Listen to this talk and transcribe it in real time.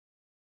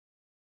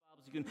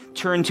You can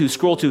turn to,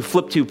 scroll to,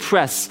 flip to,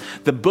 press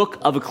the book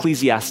of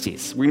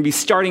Ecclesiastes. We're going to be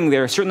starting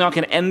there. Certainly not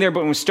going to end there,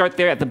 but we're going to start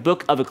there at the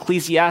book of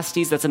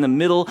Ecclesiastes. That's in the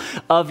middle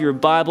of your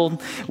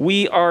Bible.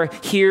 We are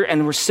here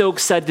and we're so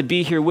excited to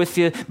be here with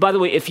you. By the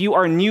way, if you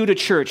are new to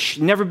church,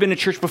 never been to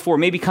church before,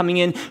 maybe coming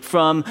in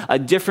from a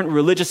different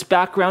religious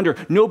background or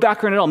no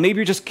background at all, maybe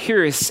you're just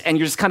curious and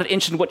you're just kind of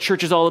interested in what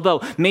church is all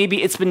about.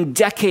 Maybe it's been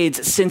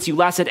decades since you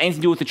last had anything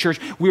to do with the church.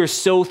 We are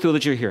so thrilled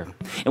that you're here.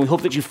 And we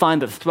hope that you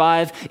find that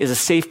Thrive is a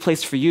safe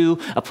place for you,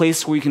 a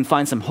place where you can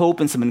find some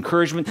hope and some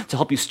encouragement to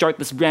help you start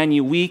this brand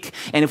new week.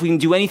 And if we can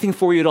do anything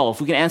for you at all,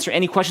 if we can answer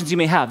any questions you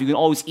may have, you can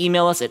always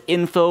email us at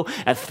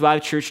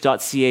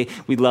info@thrivechurch.ca.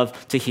 We'd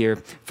love to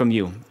hear from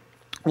you.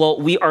 Well,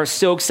 we are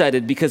so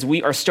excited because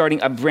we are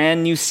starting a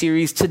brand new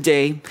series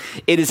today.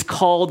 It is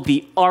called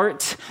The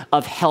Art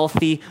of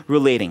Healthy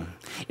Relating.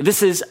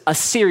 This is a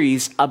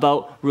series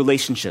about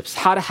relationships,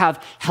 how to have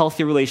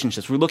healthy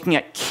relationships. We're looking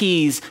at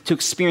keys to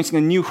experiencing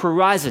a new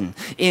horizon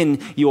in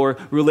your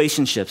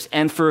relationships.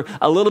 And for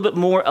a little bit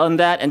more on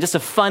that and just a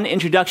fun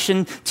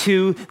introduction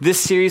to this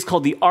series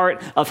called The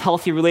Art of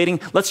Healthy Relating,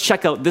 let's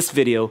check out this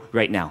video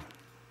right now.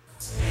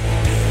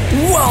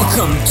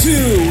 Welcome to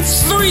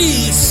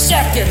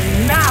 3-Second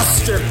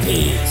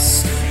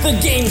Masterpiece, the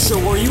game show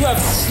where you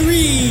have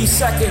 3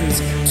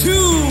 seconds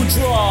to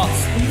draw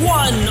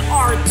one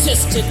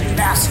artistic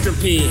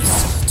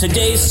masterpiece.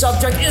 Today's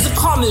subject is a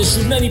common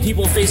issue many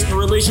people face in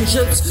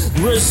relationships: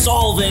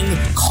 resolving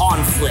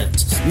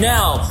conflict.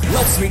 Now,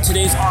 let's meet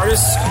today's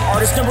artists.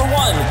 Artist number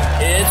 1,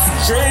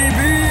 it's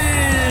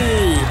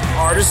JB.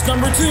 Artist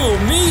number 2,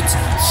 meet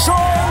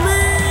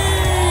Charlene.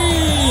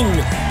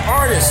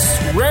 Artists,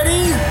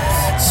 ready,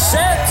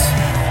 set,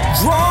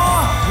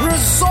 draw,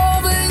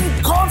 resolving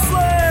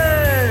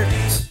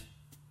conflict.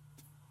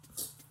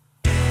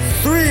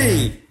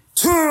 3,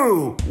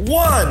 2,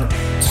 1,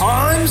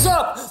 time's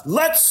up.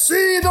 Let's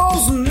see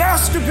those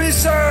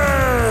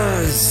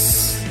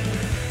masterpieces.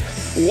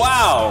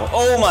 Wow,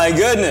 oh my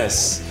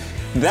goodness.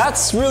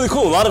 That's really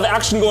cool. A lot of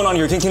action going on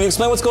here. Can you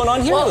explain what's going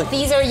on here? Well,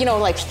 these are,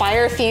 like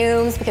fire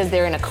fumes because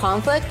they're in a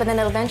conflict, but then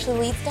it eventually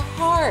leads to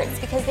hearts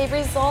because they've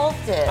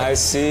resolved it. I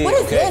see. What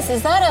is this?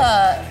 Is that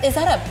a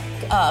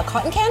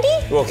cotton candy?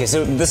 Okay,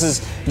 so this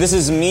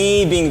is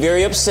me being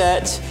very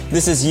upset.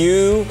 This is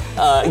you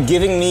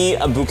giving me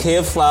a bouquet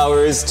of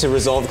flowers to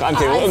resolve. I'm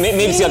kidding. Well,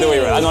 maybe it's the other way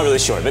around. I'm not really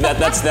sure, but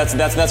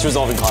that's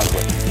resolving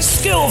conflict.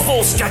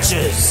 Skillful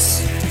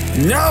sketches.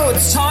 Now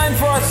it's time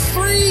for a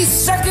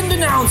 3-second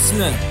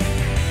announcement.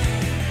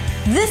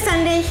 This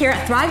Sunday here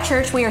at Thrive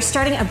Church, we are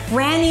starting a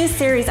brand new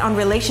series on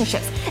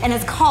relationships, and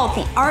it's called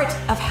The Art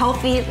of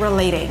Healthy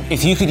Relating.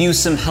 If you could use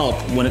some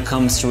help when it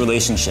comes to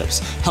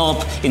relationships,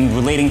 help in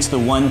relating to the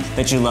one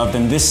that you love,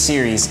 then this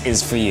series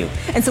is for you.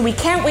 And so we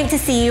can't wait to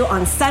see you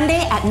on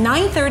Sunday at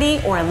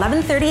 9:30 or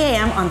 11:30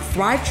 a.m. on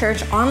Thrive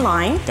Church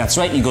online. That's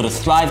right, you go to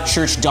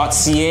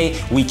thrivechurch.ca.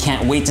 We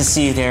can't wait to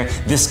see you there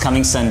this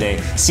coming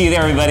Sunday. See you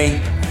there, everybody.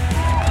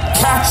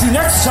 Catch you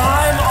next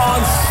time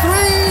on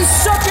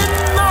 3-Second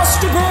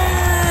Masterpiece.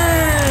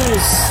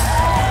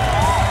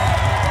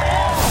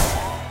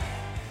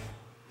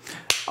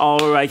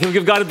 All right, can we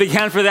give God a big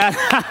hand for that?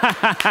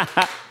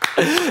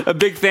 A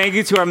big thank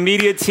you to our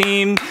media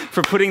team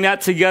for putting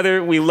that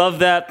together. We love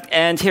that.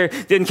 And here,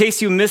 in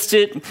case you missed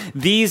it,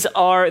 these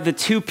are the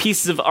 2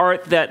 pieces of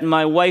art that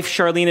my wife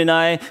Charlene and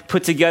I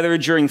put together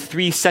during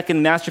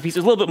 3-Second Masterpiece. It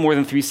was a little bit more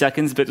than 3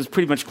 seconds, but it was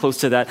pretty much close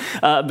to that.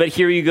 But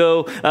here you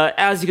go.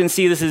 As you can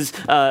see, this is,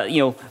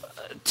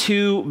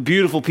 2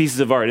 beautiful pieces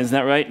of art. Isn't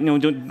that right?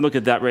 Don't look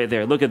at that right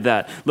there. Look at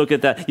that. Look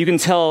at that. You can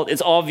tell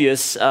it's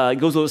obvious. It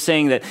goes without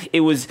saying that it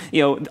was,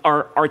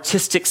 our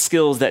artistic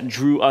skills that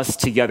drew us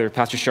together,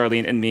 Pastor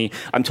Charlene and me.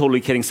 I'm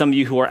totally kidding. Some of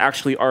you who are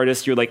actually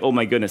artists, you're like, oh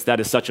my goodness, that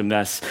is such a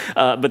mess.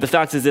 But the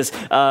fact is this,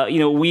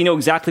 we know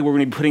exactly where we're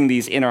going to be putting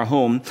these in our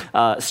home,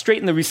 straight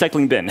in the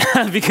recycling bin,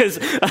 because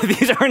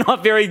these are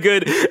not very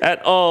good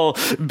at all.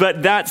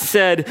 But that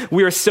said,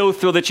 we are so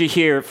thrilled that you're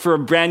here for a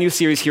brand new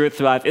series here at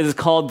Thrive. It is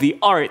called The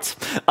Art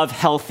of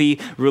Healthy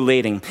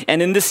Relating.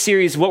 And in this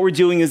series, what we're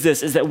doing is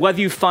this, is that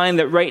whether you find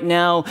that right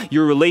now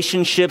your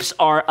relationships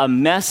are a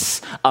mess,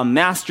 a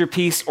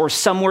masterpiece, or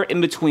somewhere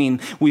in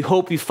between, we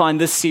hope you find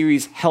this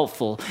series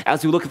helpful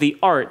as we look at the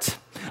art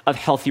of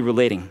healthy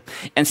relating.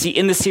 And see,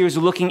 in this series,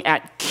 we're looking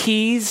at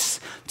keys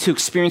to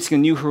experiencing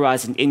a new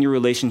horizon in your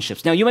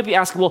relationships. Now, you might be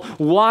asking, well,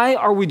 why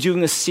are we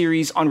doing a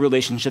series on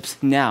relationships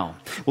now?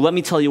 Well, let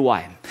me tell you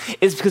why.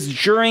 It's because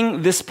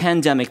during this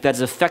pandemic that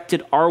has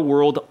affected our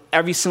world,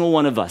 every single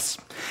one of us,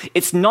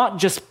 it's not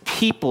just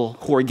people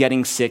who are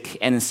getting sick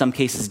and in some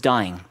cases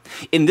dying.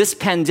 In this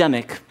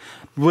pandemic,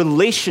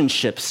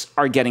 relationships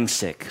are getting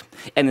sick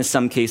and in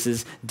some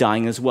cases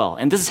dying as well.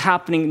 And this is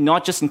happening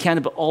not just in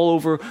Canada, but all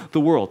over the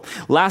world.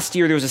 Last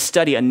year, there was a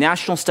study, a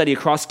national study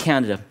across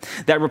Canada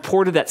that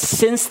reported that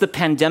since the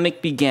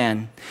pandemic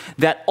began,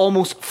 that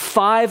almost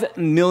 5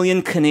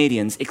 million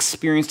Canadians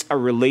experienced a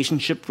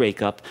relationship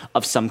breakup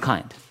of some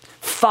kind.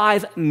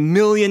 5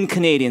 million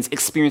Canadians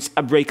experience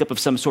a breakup of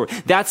some sort.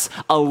 That's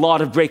a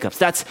lot of breakups.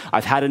 That's,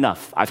 I've had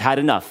enough, I've had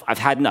enough, I've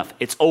had enough.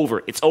 It's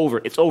over, it's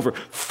over, it's over.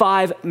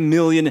 5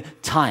 million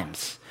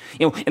times.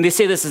 And they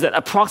say this is that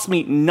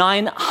approximately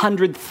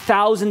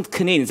 900,000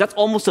 Canadians, that's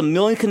almost 1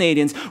 million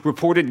Canadians,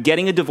 reported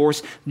getting a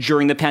divorce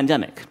during the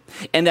pandemic.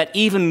 And that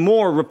even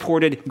more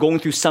reported going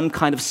through some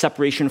kind of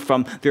separation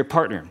from their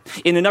partner.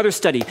 In another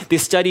study, they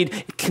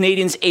studied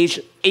Canadians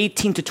aged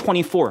 18 to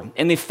 24,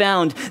 and they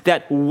found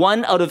that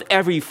 1 out of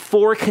every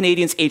 4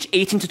 Canadians aged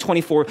 18 to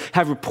 24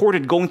 have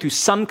reported going through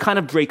some kind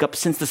of breakup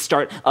since the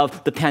start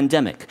of the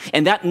pandemic.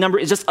 And that number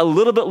is just a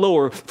little bit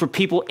lower for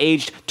people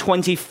aged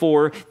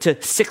 24 to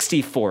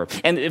 64.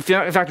 And in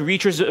fact,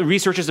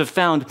 researchers have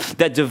found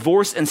that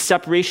divorce and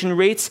separation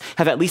rates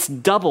have at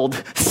least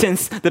doubled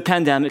since the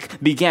pandemic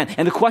began.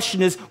 And the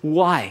question is,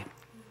 why?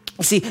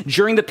 See,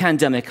 during the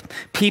pandemic,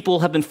 people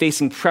have been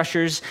facing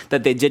pressures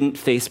that they didn't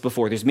face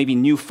before. There's maybe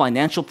new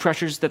financial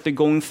pressures that they're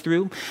going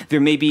through.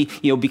 There may be,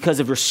 because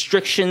of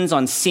restrictions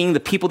on seeing the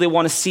people they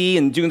want to see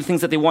and doing the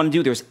things that they want to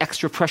do, there's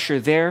extra pressure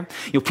there.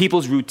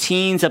 People's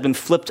routines have been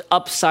flipped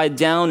upside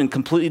down and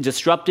completely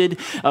disrupted.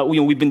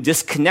 We've been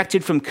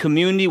disconnected from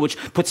community, which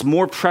puts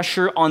more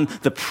pressure on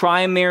the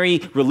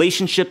primary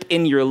relationship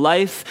in your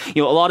life.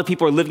 A lot of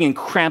people are living in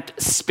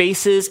cramped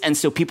spaces, and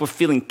so people are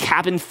feeling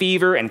cabin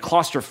fever and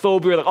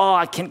claustrophobia, like, oh,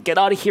 I can't get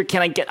out of here.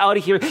 Can I get out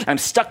of here? I'm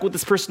stuck with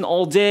this person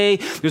all day.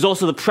 There's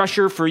also the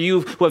pressure for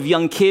you who have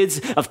young kids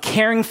of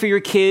caring for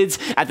your kids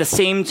at the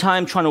same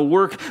time trying to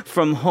work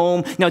from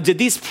home. Now, did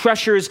these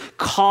pressures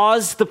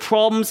cause the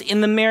problems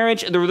in the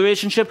marriage, the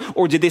relationship,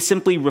 or did they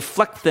simply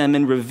reflect them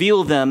and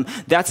reveal them?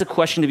 That's a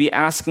question to be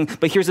asking.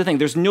 But here's the thing.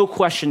 There's no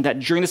question that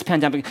during this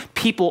pandemic,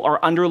 people are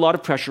under a lot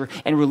of pressure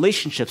and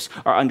relationships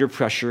are under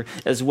pressure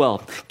as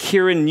well.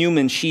 Kieran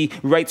Newman, she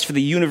writes for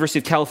the University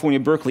of California,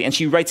 Berkeley, and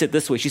she writes it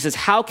this way. She says,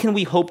 how can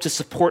we hope to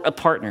support a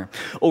partner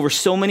over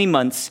so many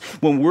months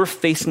when we're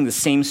facing the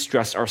same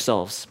stress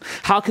ourselves?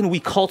 How can we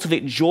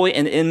cultivate joy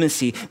and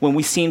intimacy when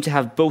we seem to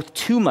have both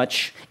too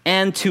much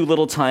and too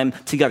little time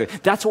together?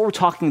 That's what we're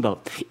talking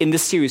about in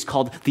this series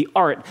called The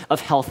Art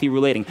of Healthy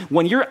Relating.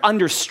 When you're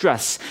under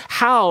stress,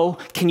 how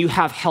can you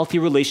have healthy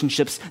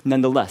relationships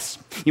nonetheless?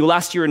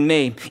 Last year in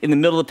May, in the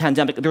middle of the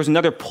pandemic, there was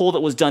another poll that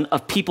was done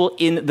of people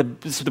in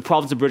the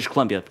province of British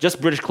Columbia,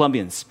 just British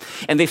Columbians.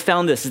 And they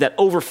found this, is that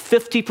over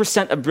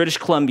 50% of British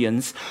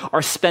Columbians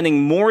are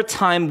spending more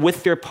time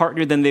with their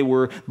partner than they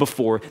were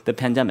before the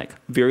pandemic,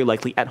 very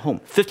likely at home.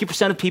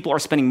 50% of people are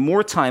spending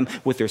more time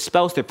with their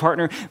spouse, their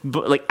partner,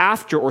 like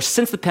after or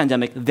since the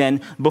pandemic than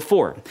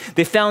before.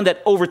 They found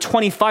that over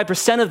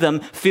 25% of them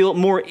feel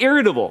more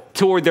irritable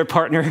toward their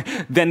partner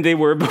than they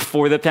were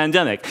before the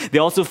pandemic. They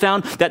also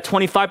found that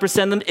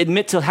 25% of them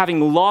admit to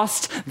having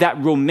lost that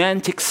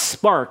romantic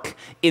spark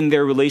in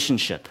their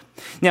relationship.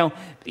 Now,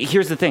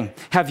 here's the thing.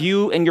 Have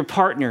you and your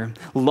partner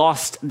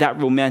lost that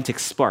romantic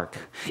spark?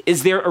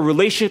 Is there a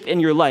relationship in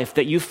your life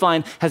that you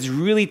find has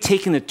really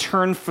taken a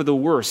turn for the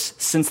worse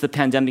since the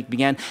pandemic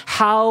began?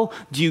 How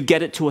do you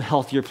get it to a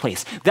healthier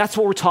place? That's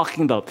what we're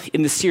talking about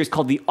in this series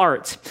called The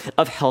Art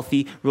of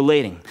Healthy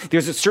Relating.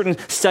 There's certain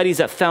studies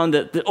that found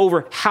that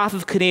over half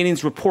of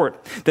Canadians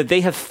report that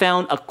they have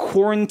found a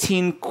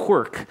quarantine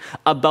quirk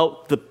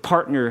about the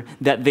partner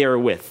that they are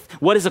with.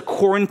 What is a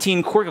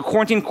quarantine quirk? A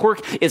quarantine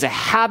quirk is a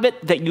habit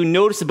that you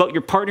notice about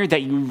your partner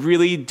that you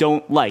really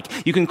don't like.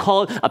 You can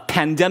call it a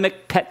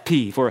pandemic pet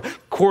peeve or a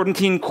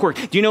quarantine quirk.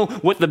 Do you know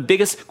what the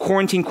biggest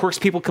quarantine quirks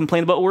people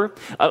complain about were?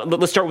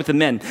 Let's start with the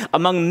men.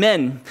 Among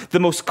men, the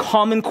most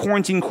common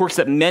quarantine quirks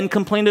that men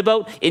complained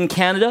about in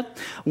Canada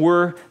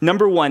were,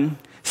 number 1,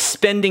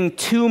 spending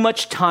too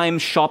much time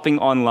shopping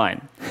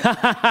online.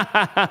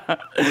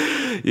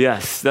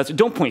 Yes,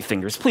 don't point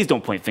fingers. Please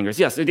don't point fingers.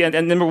 Yes,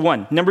 and number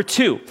 1. Number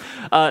 2,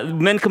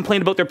 men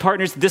complained about their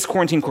partners, this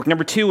quarantine quirk.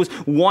 Number 2 was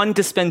wanting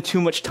to spend too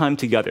much time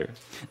together.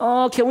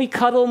 Oh, can we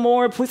cuddle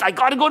more, please? I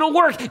gotta go to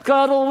work.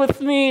 Cuddle with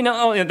me.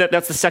 No,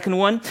 that's the second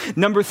one.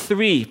 Number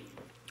 3,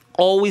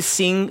 always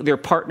seeing their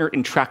partner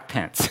in track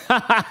pants.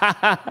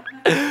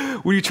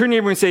 When you turn to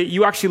your neighbor and say,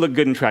 you actually look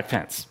good in track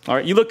pants. All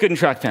right, you look good in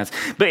track pants.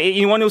 But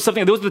you want to know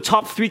something? Those are the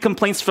top 3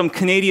 complaints from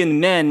Canadian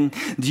men.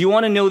 Do you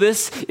want to know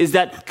this? Is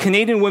that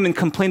Canadian women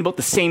complain about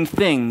the same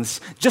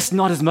things, just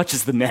not as much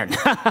as the men.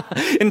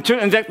 In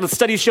fact, the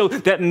studies show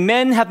that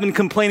men have been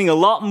complaining a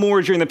lot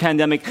more during the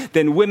pandemic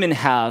than women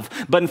have.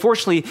 But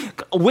unfortunately,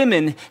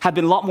 women have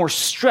been a lot more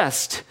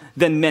stressed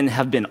than men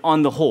have been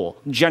on the whole,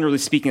 generally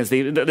speaking,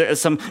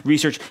 as some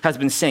research has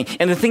been saying.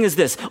 And the thing is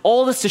this,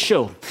 all this to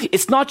show,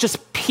 it's not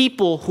just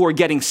people who are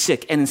getting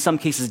sick and in some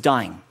cases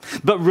dying.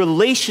 But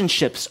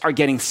relationships are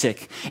getting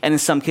sick, and in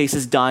some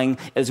cases dying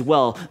as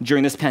well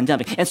during this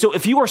pandemic. And so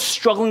if you are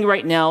struggling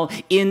right now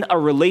in a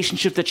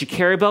relationship that you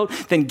care about,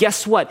 then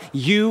guess what?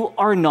 You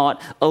are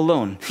not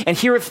alone. And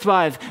here at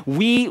Thrive,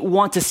 we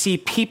want to see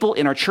people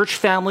in our church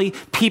family,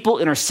 people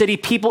in our city,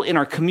 people in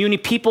our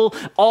community, people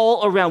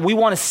all around. We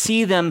want to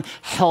see them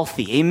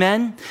healthy,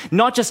 amen?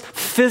 Not just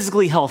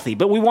physically healthy,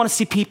 but we want to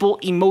see people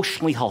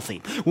emotionally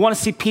healthy. We want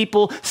to see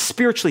people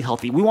spiritually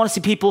healthy. We want to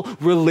see people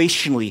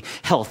relationally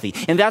healthy.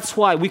 And that's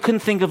why we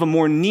couldn't think of a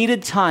more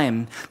needed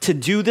time to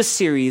do this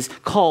series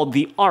called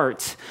The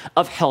Art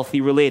of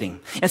Healthy Relating.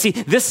 And see,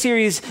 this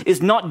series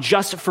is not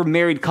just for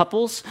married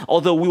couples,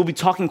 although we will be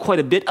talking quite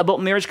a bit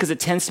about marriage because it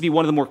tends to be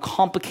one of the more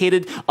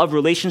complicated of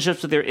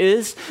relationships that there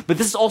is. But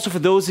this is also for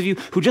those of you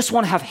who just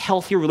want to have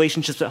healthier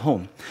relationships at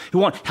home, who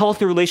want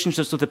healthier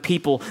relationships with the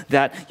people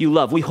that you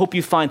love. We hope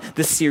you find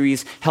this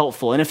series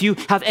helpful. And if you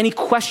have any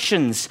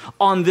questions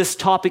on this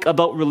topic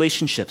about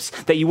relationships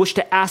that you wish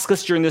to ask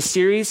us during this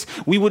series,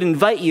 we would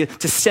invite you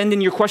to send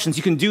in your questions.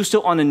 You can do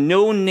so on a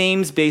no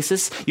names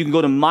basis. You can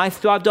go to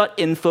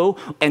mythrive.info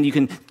and you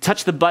can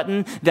touch the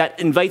button that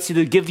invites you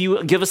to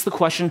give us the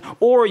question,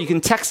 or you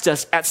can text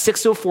us at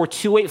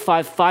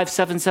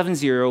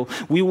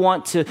 604-285-5770. We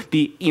want to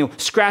be,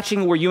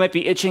 scratching where you might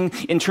be itching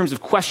in terms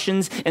of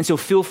questions, and so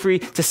feel free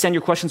to send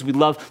your questions. We'd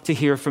love to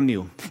hear from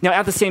you. Now,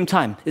 at the same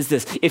time is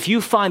this: if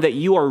you find that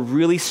you are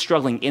really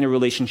struggling in a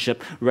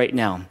relationship right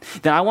now,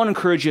 then I want to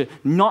encourage you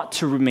not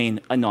to remain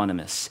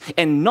anonymous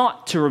and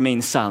not to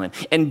remain silent,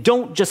 and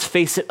don't just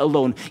face it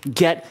alone.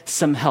 Get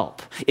some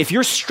help. If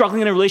you're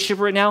struggling in a relationship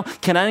right now,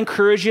 can I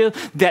encourage you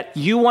that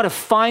you want to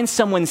find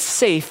someone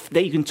safe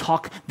that you can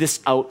talk this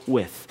out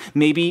with?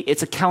 Maybe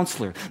it's a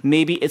counselor,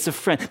 maybe it's a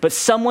friend, but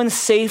someone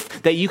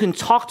safe that you can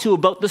talk to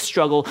about the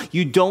struggle.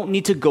 You don't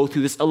need to go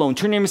through this alone.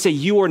 Turn to him and say,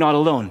 you are not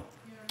alone.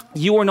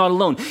 You are not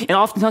alone. And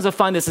oftentimes I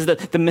find this is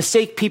that the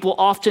mistake people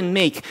often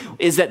make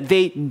is that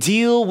they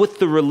deal with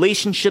the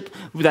relationship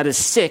that is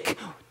sick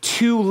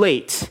too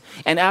late.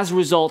 And as a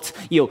result,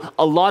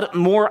 a lot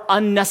more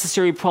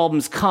unnecessary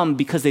problems come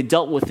because they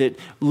dealt with it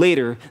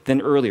later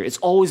than earlier. It's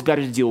always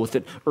better to deal with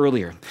it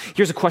earlier.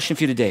 Here's a question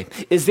for you today.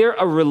 Is there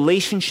a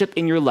relationship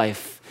in your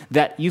life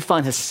that you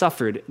find has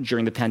suffered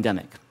during the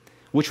pandemic?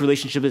 Which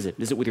relationship is it?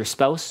 Is it with your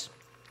spouse?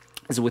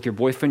 Is it with your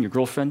boyfriend, your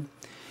girlfriend?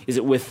 Is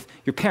it with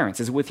your parents?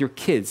 Is it with your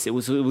kids? Is it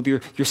with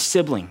your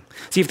sibling?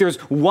 See, if there's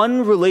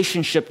one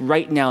relationship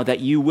right now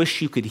that you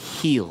wish you could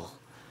heal,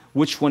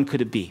 which one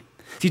could it be?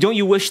 See, don't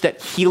you wish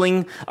that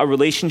healing a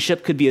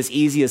relationship could be as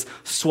easy as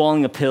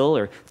swallowing a pill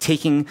or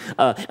taking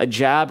a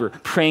jab or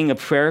praying a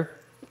prayer?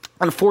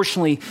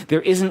 Unfortunately,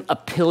 there isn't a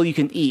pill you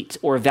can eat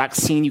or a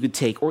vaccine you could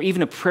take or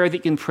even a prayer that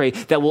you can pray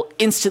that will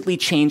instantly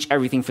change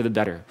everything for the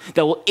better,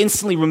 that will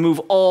instantly remove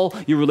all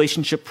your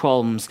relationship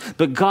problems.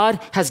 But God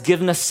has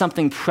given us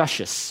something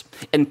precious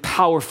and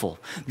powerful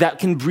that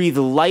can breathe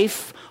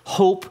life,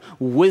 hope,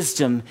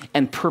 wisdom,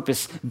 and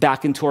purpose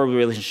back into our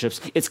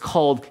relationships. It's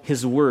called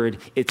His Word.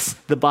 It's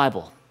the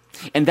Bible.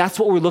 And that's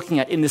what we're looking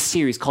at in this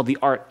series called The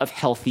Art of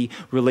Healthy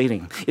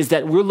Relating, is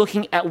that we're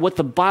looking at what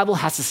the Bible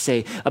has to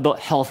say about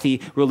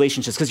healthy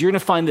relationships. Because you're going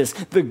to find this: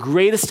 the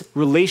greatest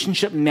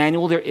relationship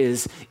manual there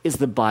is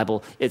the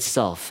Bible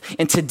itself.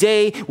 And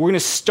today, we're going to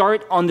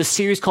start on the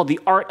series called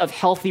The Art of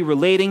Healthy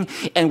Relating,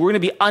 and we're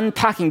going to be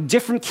unpacking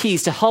different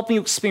keys to helping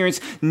you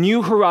experience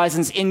new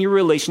horizons in your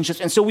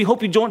relationships. And so we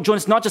hope you don't join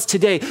us not just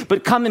today,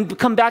 but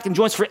come back and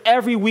join us for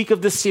every week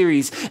of this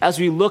series as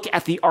we look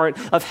at the art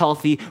of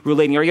healthy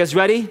relating. Are you guys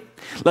ready?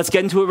 Let's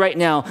get into it right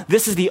now.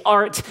 This is The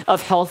Art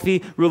of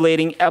Healthy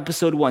Relating,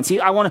 episode 1. See,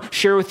 I want to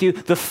share with you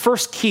the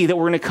first key that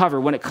we're going to cover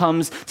when it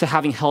comes to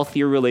having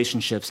healthier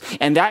relationships.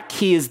 And that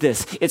key is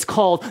this. It's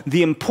called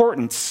the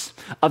importance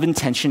of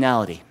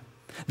intentionality.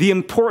 The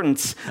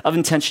importance of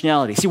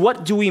intentionality. See,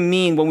 what do we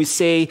mean when we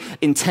say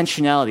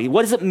intentionality?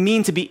 What does it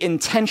mean to be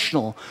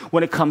intentional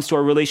when it comes to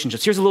our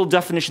relationships? Here's a little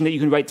definition that you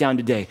can write down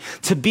today.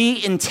 To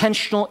be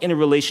intentional in a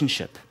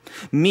relationship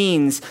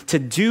means to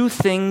do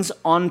things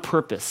on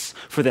purpose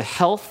for the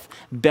health,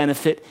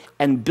 benefit,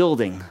 and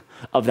building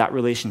of that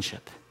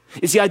relationship.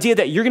 It's the idea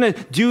that you're going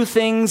to do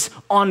things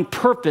on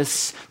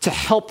purpose to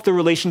help the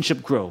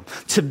relationship grow,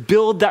 to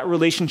build that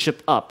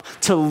relationship up,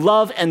 to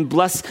love and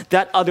bless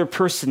that other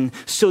person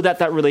so that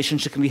that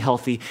relationship can be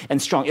healthy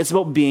and strong. It's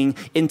about being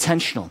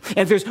intentional. And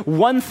if there's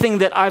one thing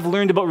that I've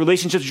learned about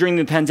relationships during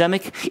the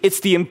pandemic,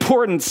 it's the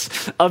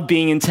importance of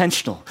being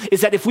intentional.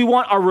 Is that if we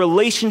want our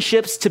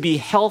relationships to be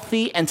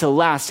healthy and to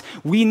last,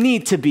 we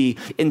need to be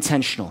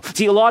intentional.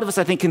 See, a lot of us,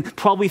 I think, can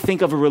probably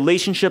think of a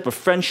relationship, a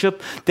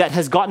friendship that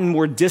has gotten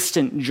more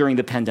distant during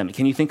the pandemic.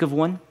 Can you think of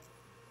one?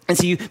 And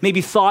so you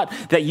maybe thought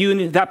that you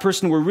and that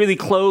person were really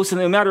close,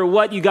 and no matter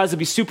what, you guys would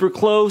be super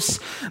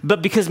close.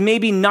 But because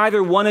maybe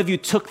neither one of you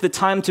took the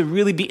time to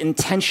really be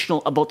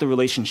intentional about the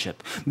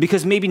relationship,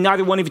 because maybe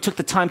neither one of you took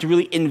the time to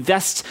really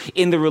invest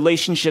in the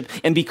relationship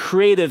and be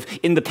creative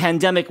in the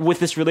pandemic with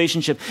this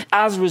relationship,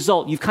 as a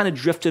result, you've kind of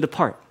drifted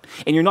apart.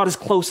 And you're not as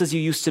close as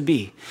you used to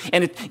be.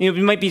 And it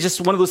might be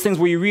just one of those things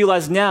where you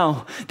realize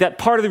now that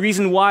part of the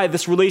reason why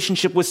this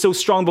relationship was so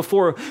strong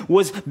before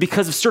was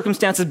because of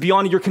circumstances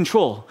beyond your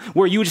control,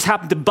 where you just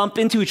happen to bump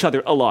into each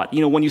other a lot,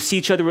 when you see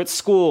each other at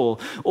school,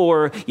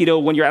 or,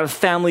 when you're at a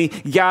family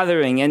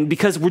gathering. And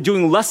because we're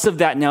doing less of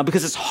that now,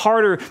 because it's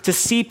harder to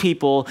see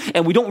people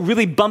and we don't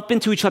really bump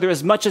into each other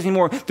as much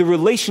anymore, the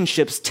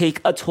relationships take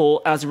a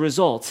toll as a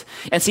result.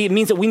 And see, it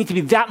means that we need to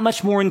be that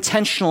much more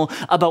intentional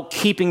about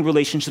keeping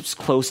relationships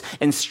close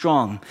and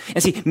strong.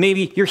 And see,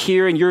 maybe you're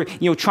here and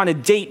you're trying to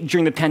date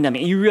during the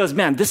pandemic, and you realize,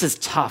 man, this is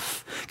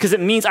tough, because it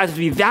means I have to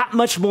be that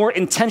much more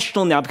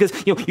intentional now, because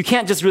you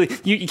can't just really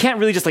you can't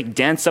really just like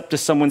dance up to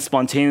someone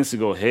spontaneously and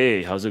go,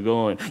 hey, how's it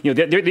going?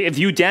 If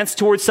you dance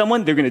towards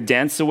someone, they're going to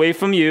dance away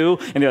from you,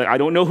 and they're like, I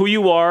don't know who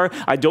you are,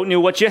 I don't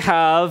know what you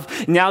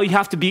have. Now you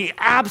have to be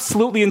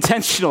absolutely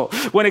intentional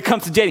when it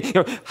comes to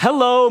dating.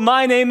 Hello,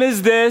 my name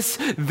is this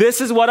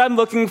is what I'm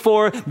looking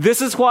for,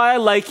 this is why I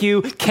like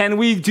you, can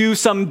we do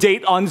some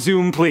date on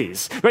Zoom,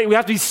 please? Right? We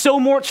have to be so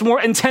much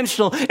more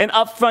intentional and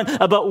upfront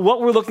about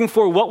what we're looking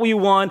for, what we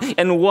want,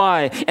 and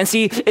why. And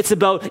see, it's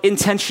about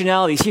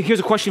intentionality. Here's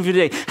a question for you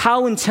today.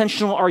 How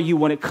intentional are you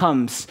when it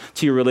comes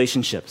to your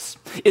relationships?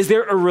 Is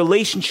there a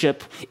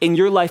relationship in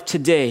your life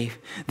today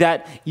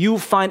that you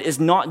find is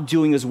not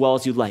doing as well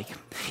as you'd like?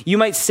 You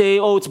might say,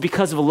 oh, it's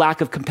because of a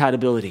lack of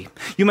compatibility.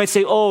 You might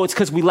say, oh, it's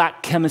because we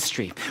lack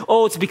chemistry.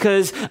 Oh, it's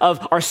because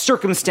of our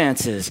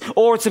circumstances.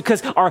 Or it's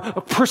because our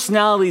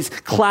personalities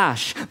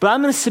clash. But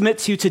I'm going to submit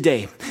to you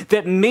today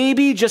that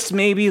maybe, just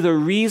maybe, the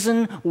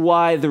reason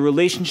why the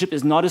relationship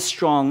is not as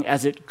strong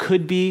as it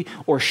could be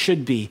or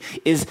should be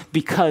is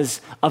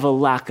because of a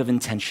lack of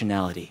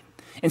intentionality.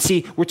 And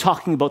see, we're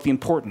talking about the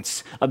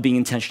importance of being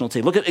intentional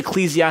today. Look at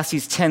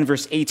Ecclesiastes 10,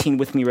 verse 18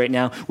 with me right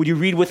now. Would you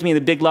read with me in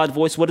a big, loud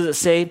voice? What does it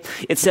say?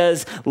 It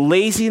says,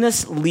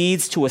 laziness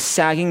leads to a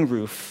sagging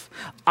roof.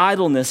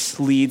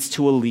 Idleness leads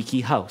to a leaky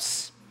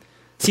house.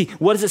 See,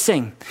 what is it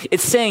saying?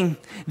 It's saying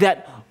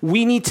that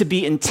we need to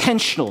be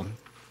intentional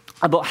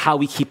about how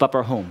we keep up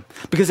our home.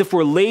 Because if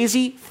we're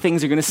lazy,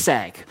 things are going to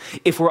sag.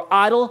 If we're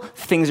idle,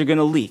 things are going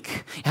to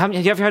leak. Have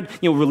you ever had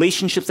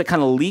relationships that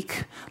kind of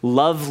leak?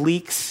 Love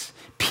leaks.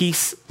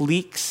 Peace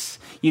leaks,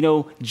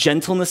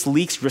 gentleness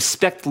leaks,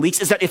 respect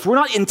leaks, is that if we're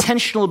not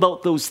intentional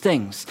about those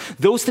things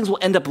will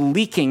end up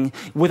leaking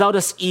without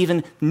us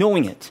even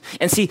knowing it.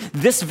 And see,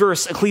 this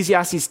verse,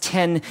 Ecclesiastes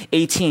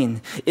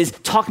 10:18, is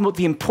talking about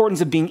the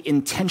importance of being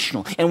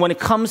intentional. And when it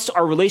comes to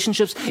our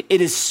relationships,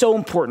 it is so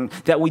important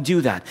that we do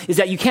that. Is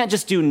that you can't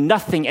just do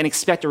nothing and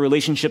expect a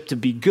relationship to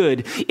be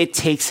good. It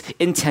takes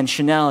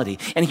intentionality.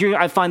 And here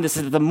I find this,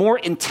 that the more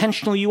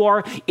intentional you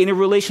are in a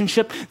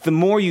relationship, the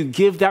more you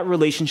give that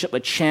relationship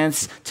a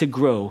chance to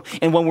grow.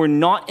 And when we're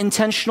not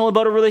intentional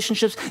about our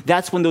relationships,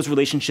 that's when those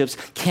relationships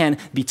can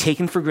be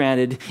taken for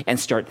granted and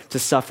start to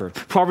suffer.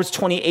 Proverbs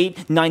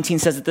 28:19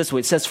 says it this way.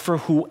 It says, for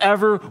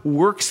whoever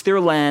works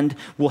their land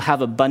will have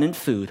abundant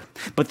food,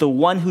 but the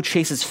one who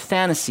chases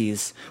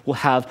fantasies will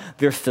have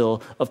their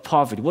fill of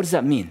poverty. What does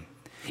that mean?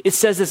 It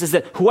says this, is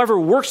that whoever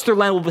works their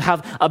land will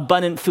have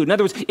abundant food. In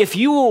other words, if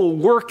you will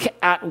work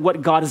at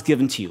what God has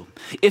given to you,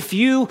 if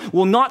you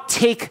will not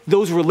take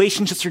those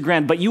relationships for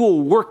granted, but you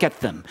will work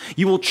at them,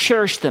 you will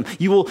cherish them,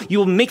 you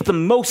will make the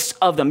most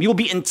of them, you will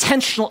be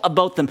intentional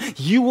about them,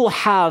 you will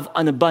have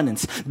an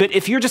abundance. But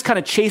if you're just kind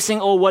of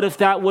chasing, oh, what if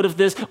that, what if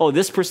this, oh,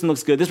 this person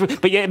looks good,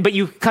 but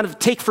you kind of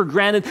take for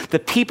granted the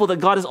people that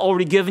God has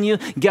already given you,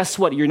 guess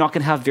what? You're not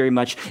going to have very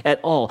much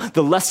at all.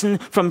 The lesson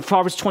from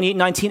Proverbs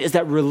 28:19 is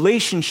that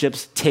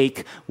relationships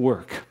take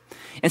work.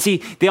 And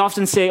see, they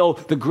often say, oh,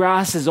 the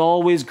grass is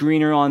always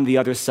greener on the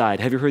other side.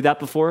 Have you heard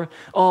that before?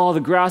 Oh, the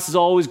grass is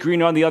always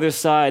greener on the other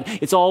side.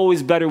 It's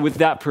always better with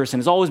that person.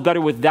 It's always better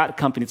with that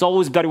company. It's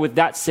always better with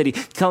that city.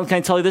 Can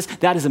I tell you this?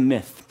 That is a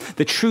myth.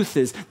 The truth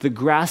is, the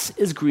grass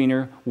is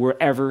greener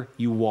wherever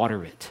you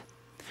water it.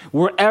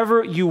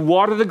 Wherever you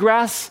water the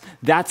grass,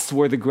 that's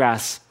where the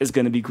grass is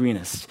going to be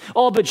greenest.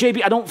 Oh, but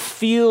JB, I don't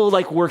feel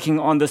like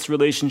working on this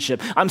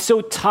relationship. I'm so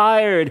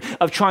tired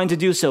of trying to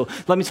do so.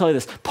 Let me tell you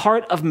this.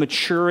 Part of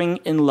maturing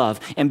in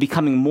love and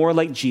becoming more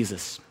like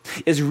Jesus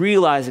is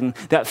realizing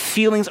that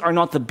feelings are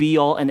not the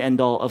be-all and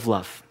end-all of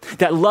love.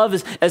 That love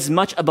is as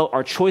much about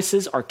our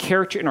choices, our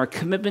character, and our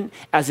commitment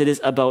as it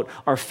is about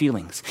our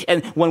feelings.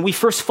 And when we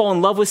first fall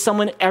in love with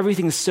someone,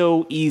 everything's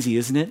so easy,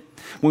 isn't it?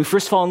 When we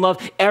first fall in love,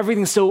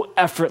 everything's so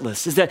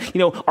effortless. Is that,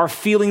 our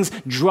feelings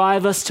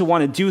drive us to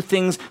want to do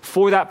things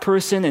for that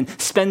person and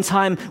spend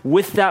time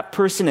with that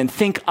person and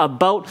think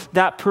about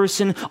that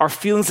person. Our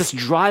feelings just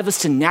drive us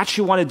to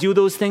naturally want to do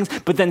those things.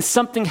 But then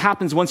something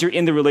happens once you're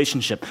in the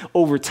relationship.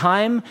 Over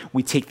time,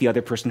 we take the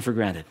other person for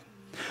granted.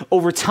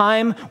 Over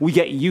time, we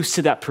get used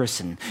to that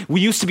person.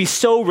 We used to be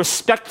so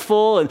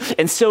respectful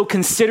and so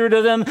considerate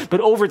of them,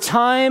 but over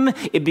time,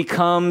 it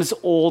becomes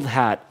old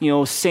hat,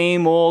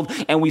 same old,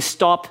 and we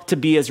stop to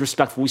be as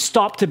respectful. We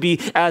stop to be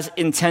as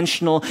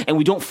intentional, and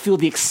we don't feel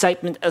the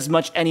excitement as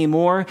much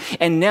anymore.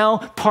 And now,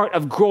 part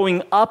of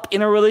growing up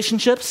in our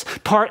relationships,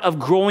 part of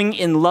growing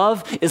in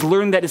love, is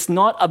learning that it's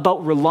not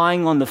about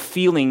relying on the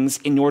feelings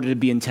in order to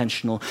be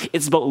intentional.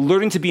 It's about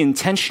learning to be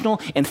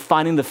intentional and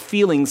finding the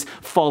feelings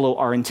follow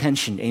our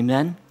intention.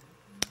 Amen?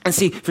 And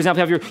see, for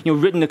example, have you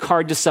written a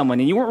card to someone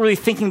and you weren't really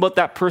thinking about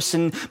that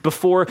person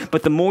before,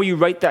 but the more you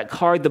write that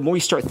card, the more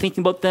you start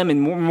thinking about them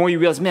and more you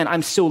realize, man,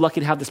 I'm so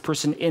lucky to have this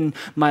person in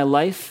my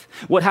life.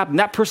 What happened?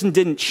 That person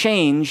didn't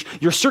change.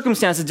 Your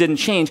circumstances didn't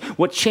change.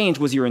 What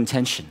changed was your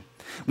intention.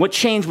 What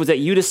changed was that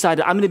you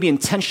decided, I'm going to be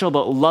intentional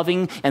about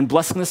loving and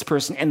blessing this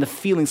person, and the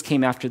feelings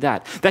came after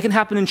that. That can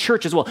happen in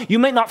church as well. You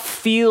might not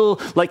feel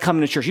like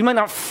coming to church. You might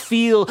not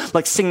feel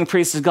like singing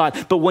praises to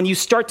God, but when you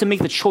start to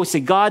make the choice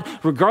that God,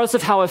 regardless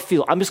of how I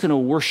feel, I'm just going to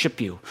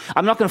worship you.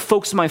 I'm not going to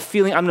focus on my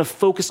feeling. I'm going to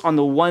focus on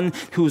the one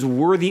who is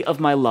worthy of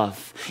my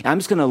love. And I'm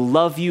just going to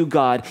love you,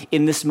 God,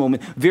 in this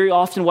moment. Very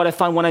often what I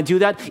find when I do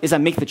that is I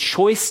make the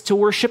choice to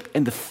worship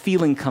and the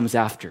feeling comes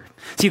after.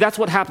 See, that's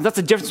what happens. That's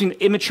the difference between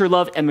immature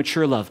love and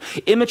mature love.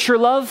 Immature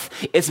love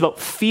is about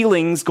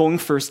feelings going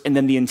first and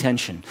then the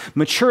intention.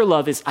 Mature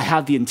love is I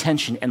have the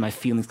intention and my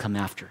feelings come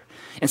after.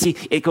 And see,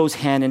 it goes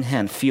hand in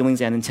hand,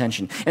 feelings and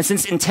intention. And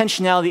since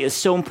intentionality is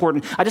so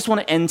important, I just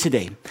want to end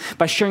today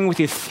by sharing with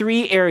you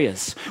 3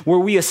 areas where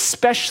we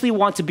especially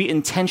want to be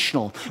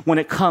intentional when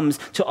it comes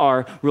to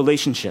our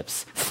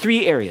relationships.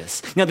 3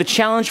 areas. Now, the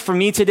challenge for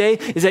me today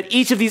is that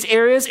each of these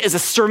areas is a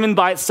sermon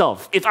by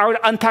itself. If I were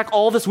to unpack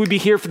all this, we'd be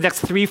here for the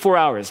next 3-4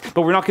 hours,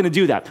 but we're not going to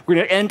do that. We're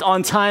going to end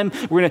on time.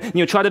 We're going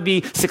to try to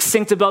be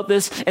succinct about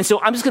this. And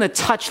so I'm just going to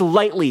touch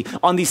lightly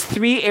on these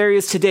 3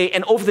 areas today.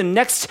 And over the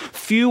next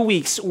few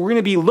weeks, we're going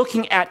to be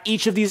looking at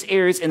each of these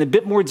areas in a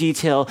bit more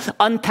detail,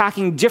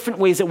 unpacking different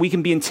ways that we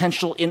can be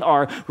intentional in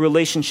our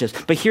relationships.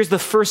 But here's the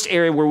first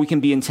area where we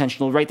can be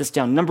intentional. Write this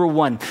down. Number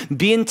 1,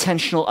 be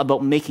intentional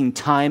about making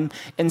time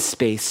and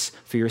space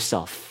for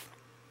yourself.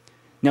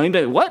 Now,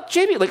 anybody, what,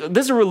 JB? Like,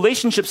 this is a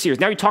relationship series.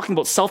 Now you're talking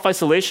about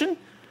self-isolation?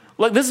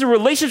 Like, this is a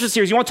relationship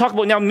series. You want to talk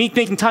about now me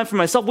making time for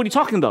myself? What are you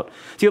talking about?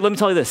 See, let me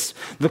tell you this.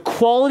 The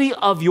quality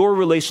of your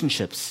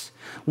relationships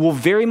will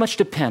very much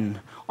depend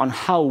on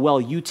how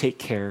well you take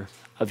care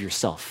of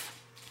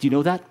yourself. Do you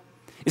know that?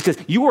 It's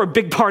because you are a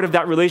big part of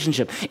that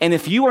relationship. And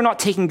if you are not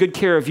taking good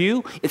care of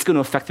you, it's going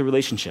to affect the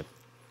relationship.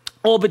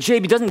 Oh, but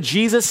JB, doesn't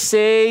Jesus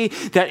say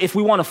that if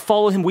we want to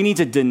follow him, we need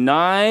to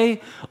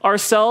deny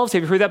ourselves?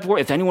 Have you heard that before?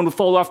 If anyone will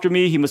follow after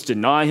me, he must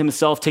deny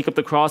himself, take up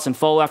the cross, and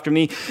follow after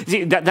me.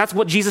 See, that's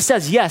what Jesus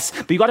says, yes,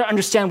 but you got to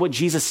understand what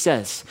Jesus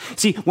says.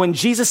 See, when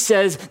Jesus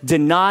says,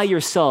 deny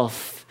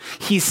yourself,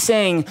 he's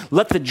saying,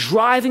 let the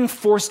driving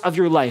force of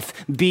your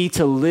life be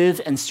to live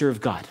and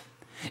serve God.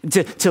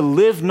 To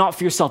live not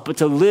for yourself, but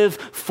to live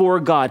for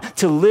God,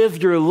 to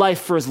live your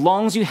life for as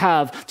long as you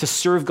have to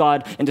serve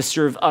God and to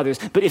serve others.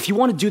 But if you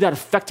want to do that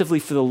effectively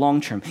for the long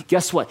term,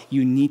 guess what?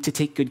 You need to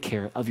take good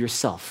care of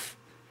yourself.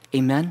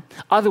 Amen?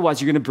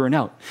 Otherwise, you're going to burn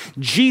out.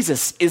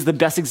 Jesus is the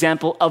best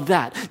example of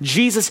that.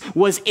 Jesus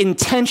was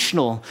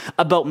intentional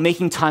about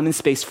making time and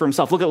space for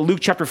himself. Look at Luke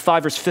chapter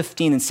 5, verse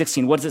 15 and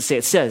 16. What does it say?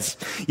 It says,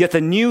 yet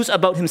the news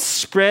about him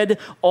spread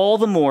all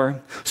the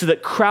more so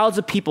that crowds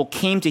of people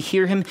came to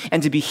hear him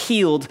and to be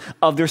healed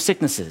of their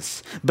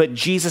sicknesses. But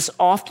Jesus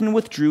often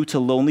withdrew to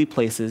lonely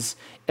places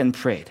and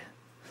prayed.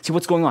 See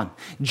what's going on?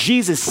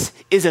 Jesus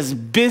is as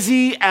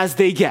busy as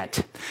they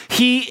get.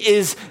 He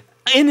is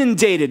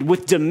inundated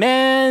with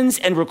demands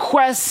and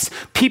requests,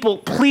 people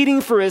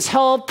pleading for his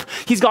help.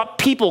 He's got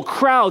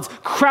crowds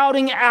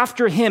crowding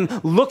after him,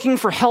 looking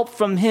for help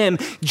from him.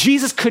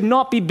 Jesus could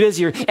not be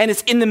busier. And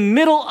it's in the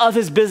middle of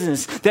his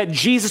business that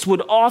Jesus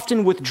would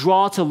often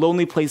withdraw to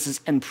lonely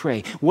places and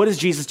pray. What is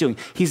Jesus doing?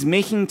 He's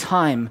making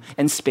time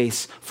and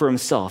space for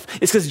himself.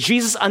 It's because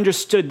Jesus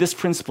understood this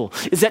principle,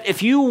 is that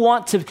if you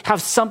want to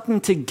have something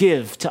to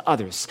give to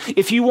others,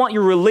 if you want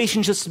your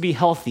relationships to be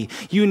healthy,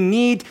 you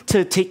need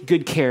to take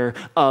good care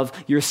of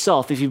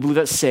yourself. If you believe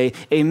that, say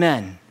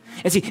amen.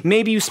 And see,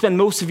 maybe you spend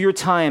most of your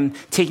time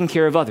taking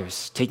care of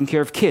others, taking care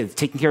of kids,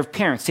 taking care of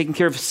parents, taking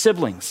care of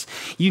siblings.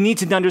 You need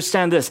to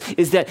understand this,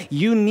 is that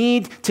you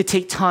need to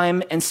take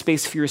time and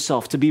space for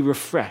yourself to be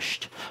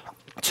refreshed,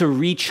 to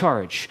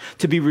recharge,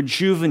 to be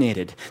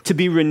rejuvenated, to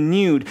be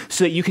renewed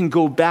so that you can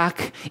go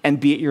back and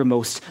be at your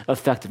most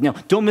effective. Now,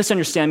 don't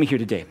misunderstand me here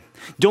today.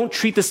 Don't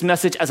treat this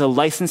message as a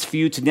license for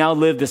you to now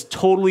live this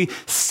totally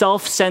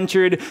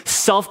self-centered,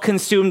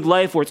 self-consumed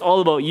life where it's all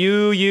about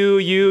you.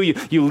 You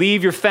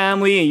leave your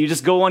family and you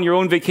just go on your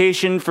own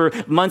vacation for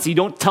months. You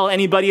don't tell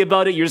anybody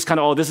about it. You're just kind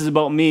of, this is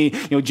about me.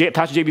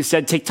 Pastor JB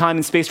said, take time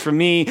and space for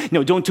me.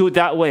 No, don't do it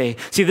that way.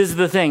 See, this is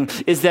the thing,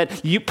 is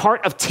that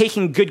part of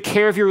taking good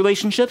care of your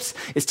relationships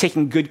is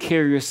taking good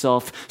care of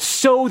yourself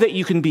so that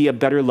you can be a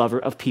better lover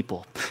of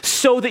people,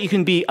 so that you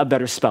can be a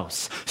better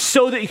spouse,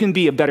 so that you can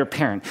be a better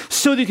parent,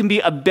 so that you can be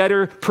a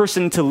better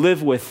person to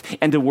live with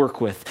and to work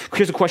with.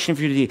 Here's a question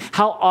for you today.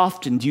 How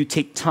often do you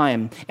take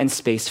time and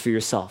space for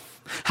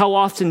yourself? How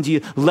often do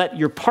you let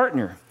your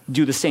partner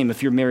do the same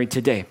if you're married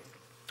today?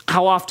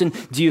 How often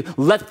do you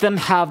let them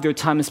have their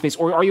time and space?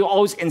 Or are you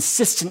always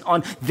insistent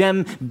on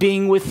them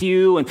being with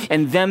you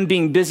and them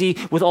being busy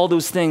with all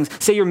those things?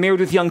 Say you're married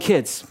with young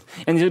kids,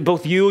 and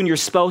both you and your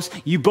spouse,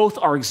 you both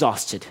are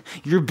exhausted.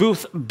 You're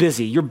both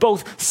busy. You're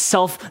both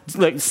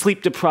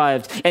sleep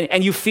deprived,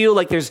 and you feel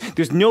like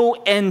there's no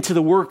end to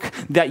the work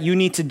that you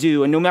need to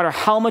do. And no matter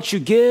how much you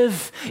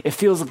give, it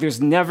feels like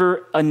there's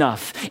never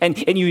enough. And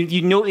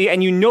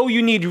you know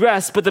you need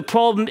rest, but the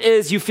problem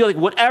is you feel like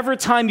whatever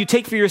time you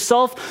take for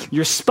yourself,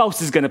 your spouse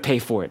is going to pay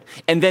for it.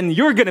 And then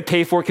you're going to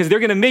pay for it because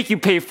they're going to make you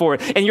pay for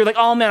it. And you're like,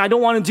 oh man, I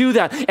don't want to do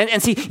that.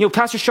 And see,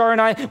 Pastor Shar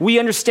and I, we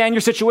understand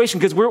your situation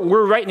because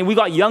we're right, and we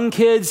got young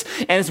kids,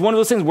 and it's one of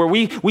those things where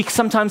we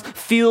sometimes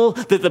feel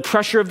the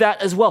pressure of that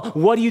as well.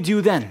 What do you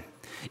do then?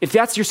 If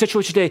that's your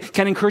situation today,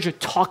 can I encourage you,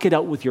 talk it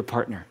out with your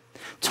partner.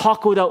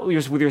 Talk it out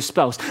with your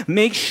spouse.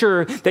 Make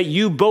sure that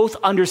you both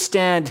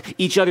understand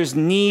each other's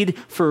need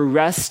for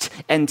rest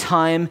and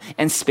time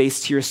and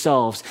space to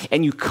yourselves,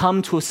 and you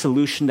come to a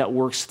solution that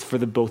works for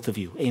the both of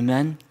you.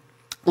 Amen?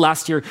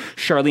 Last year,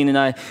 Charlene and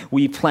I,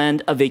 we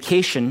planned a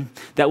vacation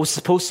that was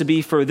supposed to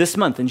be for this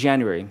month in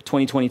January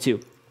 2022.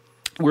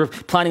 We're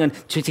planning on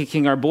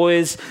taking our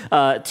boys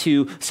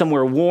to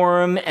somewhere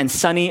warm and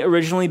sunny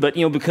originally, but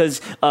because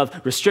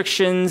of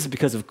restrictions,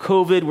 because of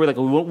COVID, we're like,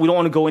 we don't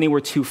want to go anywhere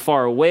too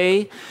far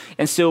away.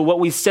 And so what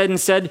we said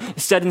instead is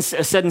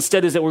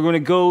that we're going to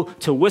go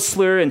to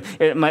Whistler, and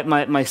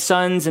my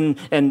sons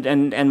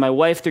and my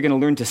wife, they're going to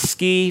learn to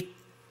ski.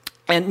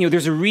 And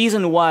there's a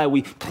reason why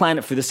we plan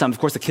it for this time. Of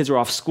course, the kids are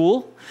off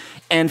school.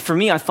 And for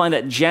me, I find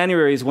that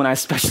January is when I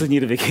especially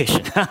need a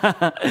vacation.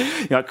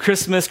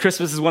 Christmas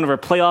is one of our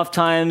playoff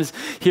times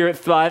here at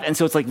Thrive. And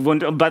so it's like,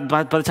 by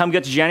the time we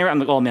get to January, I'm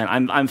like, oh man,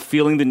 I'm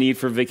feeling the need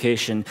for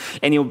vacation.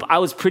 And I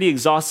was pretty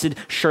exhausted.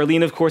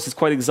 Charlene, of course, is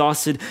quite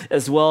exhausted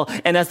as well.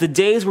 And as the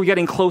days were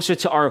getting closer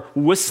to our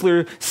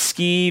Whistler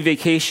ski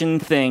vacation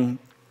thing,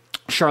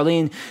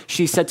 Charlene,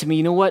 she said to me,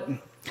 you know what?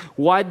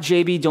 Why,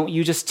 JB, don't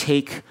you just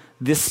take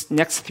this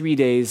next 3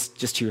 days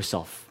just to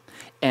yourself?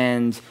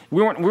 And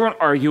we weren't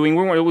arguing.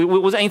 It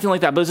wasn't anything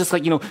like that. But it was just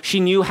like, she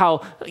knew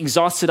how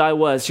exhausted I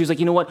was. She was like,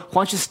 you know what?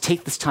 Why don't you just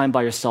take this time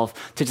by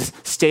yourself to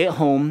just stay at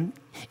home,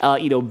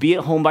 be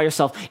at home by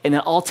yourself, and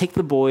then I'll take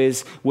the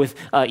boys with,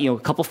 a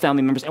couple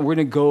family members, and we're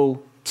going to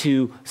go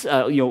to,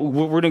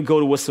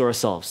 Whistler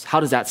ourselves. How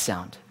does that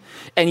sound?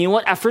 And you know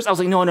what? At first, I was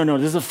like, no,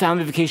 this is a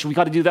family vacation. We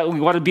got to do that. We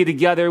got to be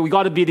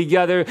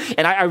together.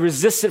 And I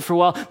resisted for a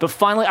while. But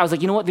finally, I was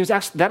like, you know what?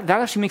 That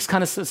actually makes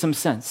kind of some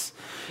sense.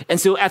 And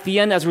so at the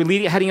end, as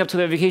we're heading up to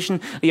the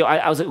vacation,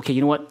 I was like, okay,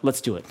 you know what?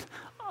 Let's do it.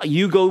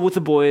 You go with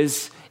the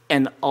boys,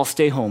 and I'll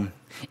stay home.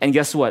 And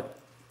guess what?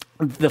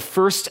 The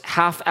first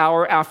half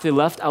hour after they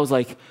left, I was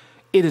like,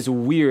 it is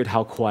weird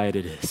how quiet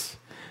it is.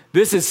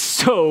 This is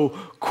so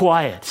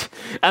quiet.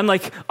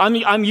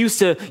 I'm used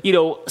to,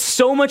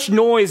 so much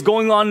noise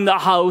going on in the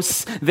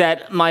house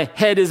that my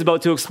head is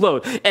about to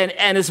explode.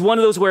 And it's one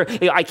of those where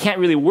I can't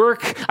really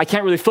work. I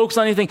can't really focus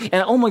on anything.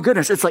 And oh my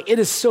goodness, it's like, it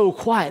is so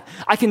quiet.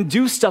 I can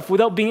do stuff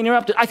without being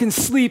interrupted. I can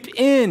sleep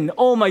in.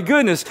 Oh my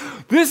goodness.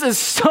 This is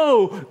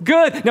so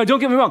good. Now, don't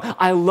get me wrong.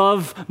 I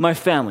love my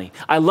family.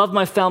 I love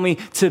my family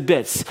to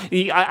bits.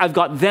 I've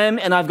got them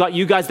and I've got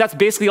you guys. That's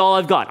basically all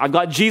I've got. I've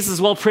got Jesus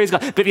as well, praise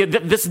God. But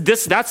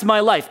that's my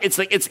life. It's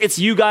like, it's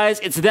you guys,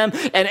 it's them,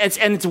 and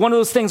it's one of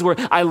those things where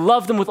I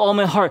love them with all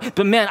my heart.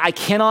 But man, I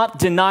cannot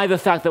deny the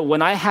fact that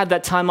when I had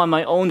that time on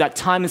my own, that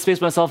time and space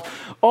by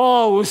myself,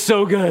 oh, it was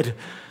so good.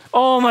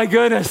 Oh my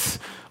goodness.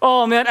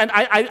 Oh man, and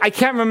I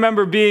can't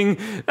remember being,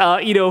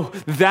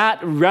 that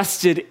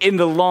rested in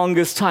the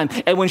longest time.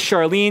 And when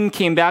Charlene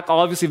came back,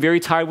 obviously very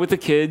tired with the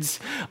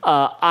kids,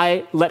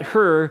 I let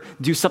her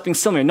do something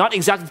similar. Not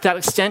exactly to that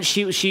extent.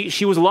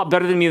 She was a lot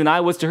better than me than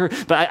I was to her,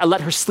 but I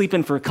let her sleep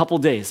in for a couple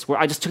days where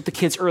I just took the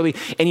kids early.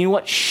 And you know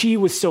what? She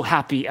was so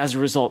happy as a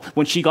result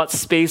when she got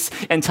space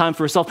and time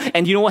for herself.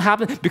 And you know what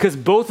happened? Because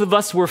both of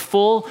us were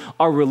full,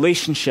 our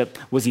relationship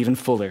was even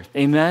fuller.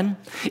 Amen?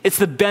 It's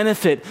the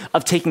benefit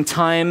of taking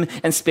time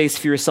and space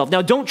for yourself.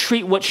 Now, don't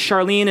treat what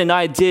Charlene and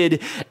I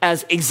did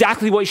as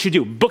exactly what you should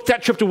do. Book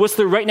that trip to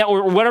Whistler right now,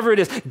 or whatever it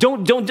is.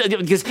 Don't,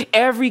 because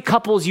every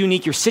couple is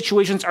unique. Your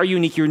situations are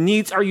unique. Your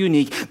needs are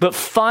unique. But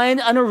find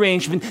an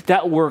arrangement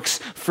that works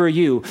for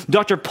you.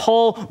 Dr.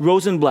 Paul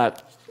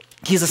Rosenblatt,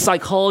 he's a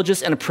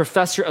psychologist and a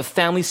professor of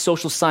family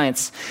social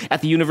science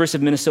at the University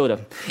of Minnesota.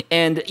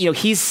 And,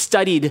 he's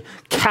studied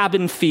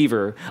cabin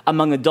fever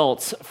among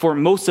adults for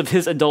most of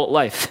his adult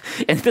life.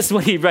 And this is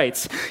what he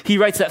writes. He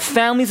writes that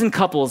families and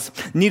couples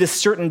need a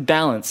certain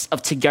balance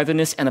of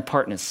togetherness and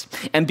apartness.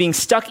 And being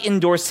stuck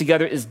indoors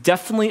together is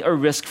definitely a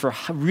risk for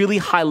really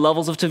high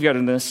levels of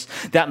togetherness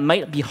that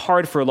might be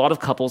hard for a lot of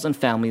couples and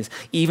families,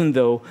 even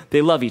though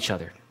they love each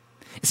other.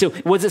 So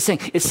what's it saying?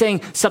 It's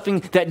saying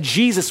something that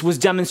Jesus was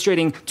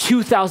demonstrating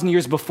 2,000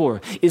 years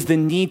before, is the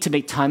need to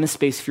make time and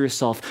space for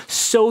yourself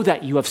so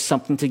that you have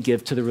something to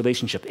give to the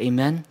relationship.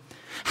 Amen?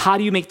 How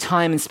do you make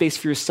time and space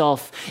for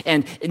yourself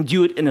and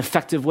do it in an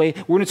effective way?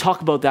 We're going to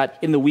talk about that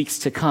in the weeks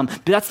to come.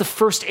 But that's the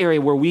first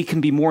area where we can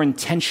be more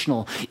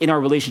intentional in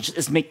our relationships,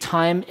 is make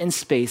time and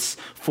space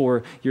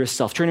for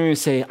yourself. Turn to me and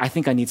say, I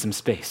think I need some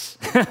space.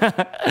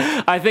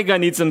 I think I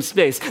need some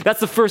space.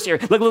 That's the first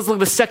area. Let's look at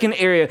the second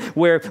area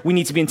where we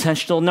need to be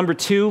intentional. Number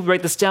 2,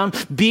 write this down.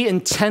 Be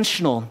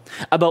intentional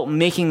about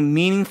making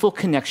meaningful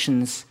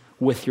connections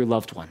with your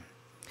loved one.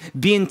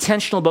 Be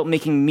intentional about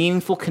making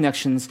meaningful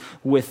connections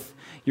with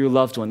your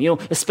loved one. You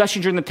know,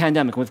 especially during the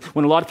pandemic,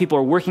 when a lot of people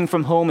are working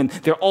from home and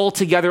they're all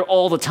together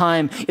all the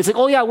time. It's like,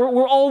 oh yeah,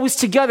 we're always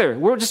together.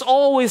 We're just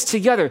always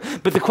together.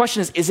 But the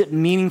question is it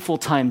meaningful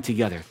time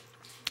together?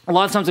 A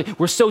lot of times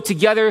we're so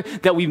together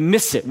that we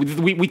miss it.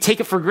 We take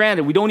it for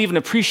granted. We don't even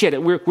appreciate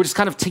it. We're just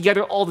kind of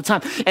together all the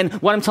time. And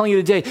what I'm telling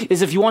you today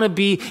is if you want to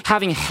be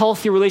having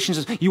healthy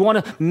relationships, you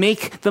want to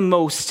make the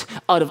most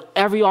out of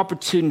every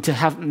opportunity to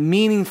have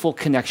meaningful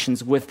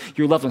connections with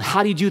your loved one.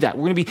 How do you do that?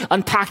 We're going to be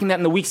unpacking that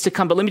in the weeks to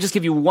come, but let me just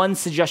give you one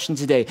suggestion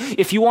today.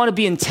 If you want to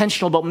be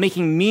intentional about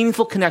making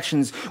meaningful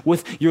connections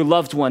with your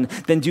loved one,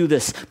 then do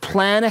this.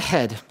 Plan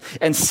ahead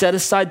and set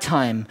aside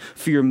time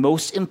for your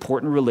most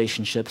important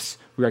relationships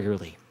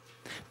regularly.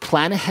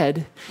 Plan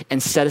ahead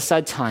and set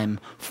aside time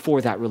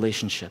for that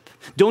relationship.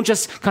 Don't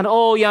just kind of,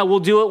 oh yeah, we'll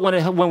do it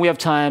when we have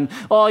time.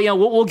 Oh yeah,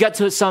 we'll get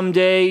to it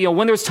someday. You know,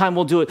 when there's time,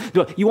 we'll do it.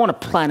 No, you want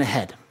to plan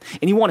ahead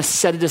and you want to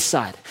set it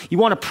aside. You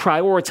want to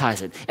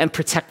prioritize it and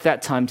protect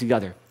that time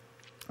together.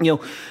 You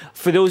know,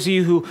 for those of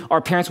you who are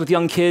parents with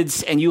young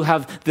kids and you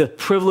have the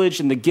privilege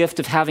and the gift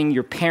of having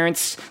your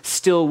parents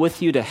still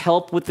with you to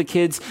help with the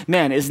kids,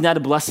 man, isn't that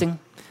a blessing?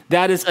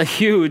 That is a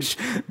huge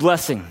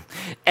blessing.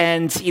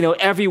 And, you know,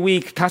 every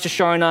week, Pastor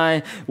Shar and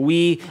I,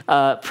 we,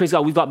 praise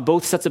God, we've got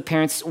both sets of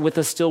parents with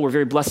us still. We're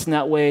very blessed in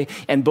that way.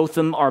 And both of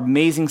them are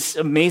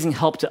amazing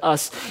help to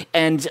us.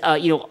 And,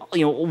 you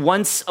know,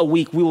 once a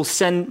week, we will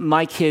send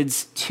my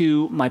kids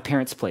to my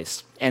parents'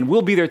 place. And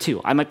we'll be there too.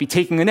 I might be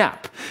taking a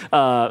nap.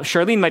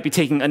 Charlene might be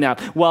taking a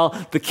nap while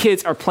the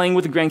kids are playing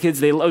with the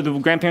grandkids. The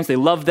grandparents, they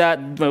love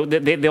that.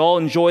 They all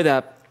enjoy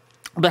that.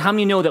 But how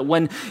many know that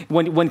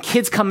when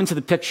kids come into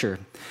the picture,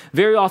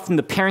 very often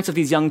the parents of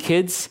these young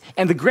kids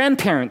and the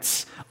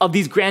grandparents of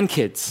these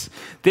grandkids,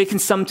 they can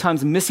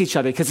sometimes miss each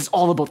other because it's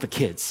all about the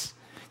kids.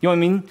 You know what I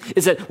mean?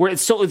 Is that where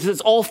it's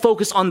all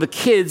focused on the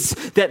kids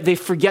that they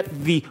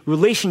forget the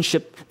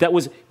relationship that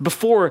was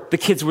before the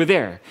kids were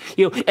there.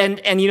 You know,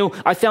 and you know,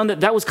 I found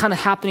that was kind of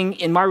happening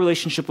in my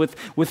relationship with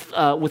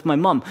my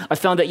mom. I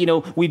found that, you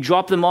know, we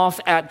dropped them off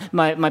at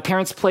my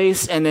parents'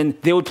 place, and then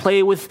they would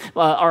play with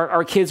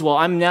our kids while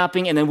I'm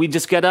napping, and then we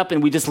just get up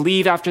and we just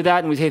leave after that,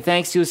 and we say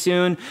thanks, see you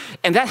soon.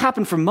 And that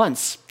happened for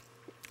months.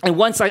 And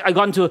once I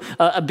got into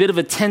a bit of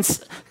a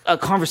tense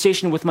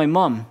conversation with my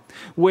mom,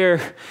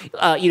 where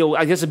you know,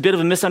 I guess a bit of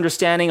a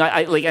misunderstanding.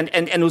 And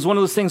it was one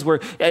of those things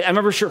where I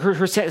remember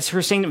her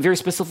saying it very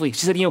specifically.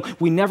 She said, you know,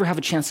 we never have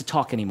a chance to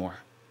talk anymore.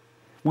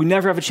 We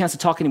never have a chance to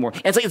talk anymore.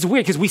 And it's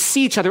weird because we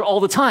see each other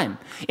all the time,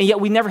 and yet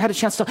we never had a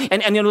chance to talk.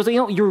 And it was like,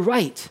 you know, you're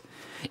right.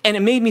 And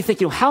it made me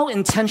think, you know, how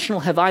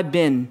intentional have I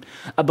been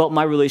about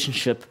my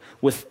relationship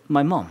with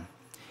my mom?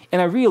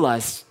 And I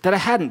realized that I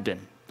hadn't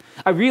been.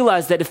 I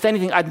realized that if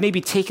anything, I'd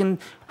maybe taken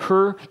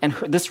her and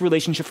this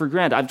relationship for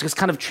granted. I've just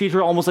kind of treated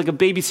her almost like a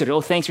babysitter.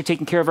 Oh, thanks for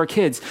taking care of our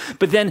kids.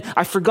 But then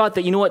I forgot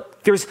that, you know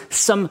what, there's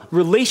some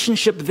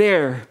relationship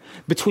there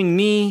between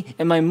me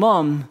and my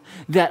mom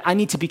that I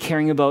need to be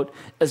caring about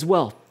as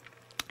well.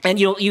 And,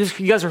 you know, you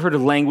guys have heard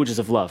of languages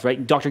of love,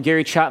 right? Dr.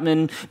 Gary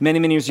Chapman,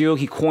 many years ago,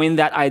 he coined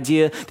that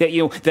idea that,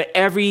 you know, that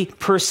every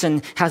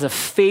person has a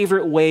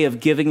favorite way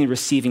of giving and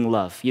receiving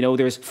love. You know,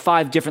 there's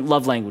 5 different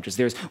love languages.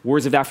 There's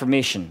words of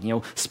affirmation, you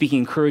know, speaking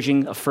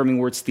encouraging, affirming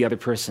words to the other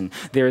person.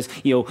 There's,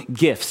 you know,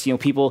 gifts. You know,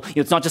 people, you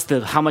know, it's not just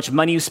how much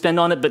money you spend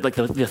on it, but like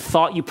the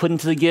thought you put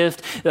into the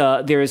gift.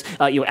 There's,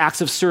 you know,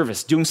 acts of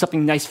service, doing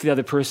something nice for the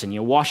other person,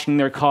 you know, washing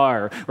their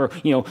car, or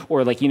you know,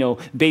 or like, you know,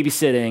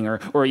 babysitting,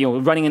 or you know,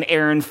 running an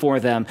errand for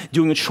them,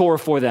 doing a chore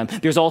for them.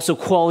 There's also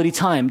quality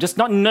time, just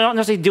not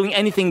necessarily doing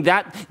anything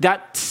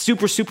that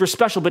super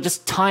special, but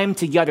just time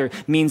together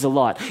means a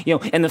lot. You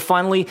know, and then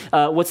finally,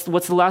 what's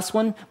the last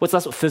one? What's the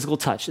last one? Physical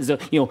touch. Is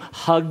you know,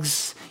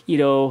 hugs, you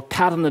know,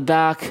 pat on the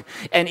back,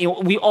 and you know,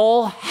 we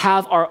all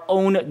have our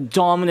own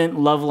dominant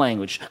love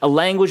language, a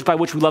language by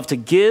which we love to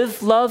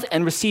give love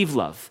and receive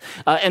love.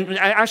 And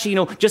I actually, you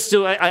know, just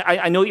so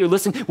I know that you're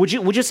listening, would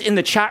you just in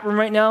the chat room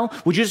right now,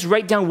 would you just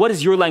write down what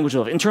is your language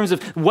of love in terms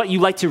of what you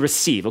like to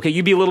receive? Okay,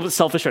 you'd be a little bit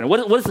selfish right now.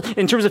 What is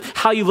in terms of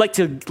how you like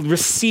to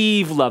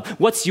receive love?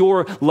 What's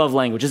your love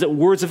language? Is it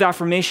words of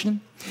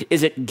affirmation?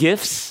 Is it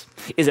gifts?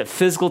 Is it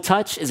physical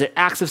touch? Is it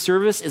acts of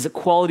service? Is it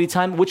quality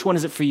time? Which one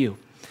is it for you?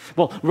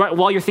 Well, right,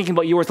 while you're thinking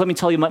about yours, let me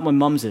tell you what my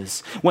mom's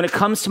is. When it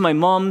comes to my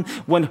mom,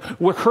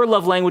 with her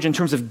love language in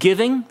terms of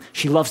giving,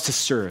 she loves to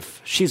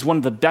serve. She's one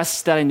of the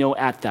best that I know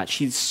at that.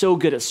 She's so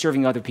good at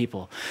serving other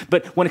people.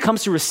 But when it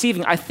comes to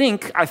receiving, I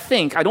think,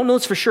 I don't know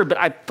this for sure, but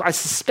I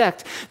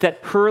suspect that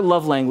her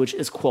love language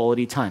is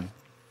quality time.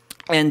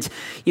 And,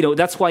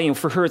 that's why,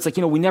 for her, it's like,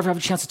 we never have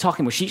a chance to talk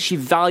anymore. She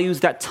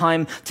values that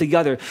time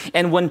together.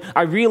 And when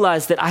I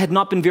realized that I had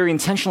not been very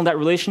intentional in that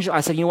relationship,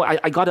 I said,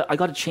 I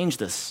gotta change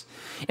this.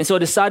 And so I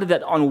decided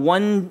that on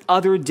one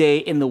other day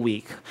in the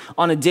week,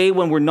 on a day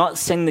when we're not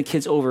sending the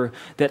kids over,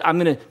 that I'm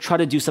going to try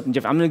to do something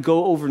different. I'm going to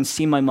go over and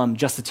see my mom,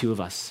 just the two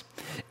of us.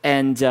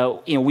 And,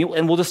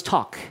 we'll just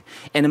talk.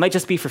 And it might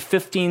just be for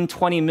 15,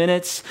 20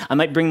 minutes. I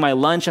might bring my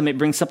lunch. I might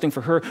bring something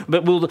for her.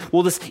 But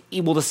we'll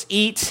just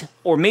eat,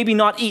 or maybe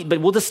not eat, but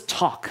we'll just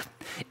talk.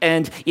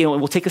 And,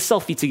 we'll take a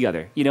selfie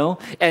together,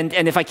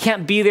 And if I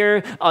can't be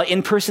there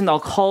in person, I'll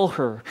call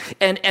her.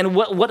 And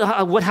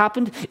what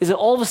happened is that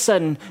all of a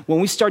sudden, when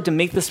we start to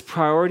make this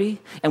priority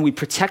and we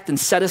protect and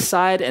set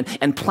aside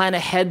and plan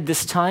ahead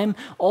this time,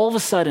 all of a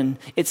sudden,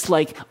 it's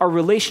like our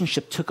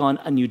relationship took on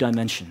a new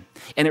dimension.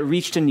 And it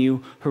reached a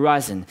new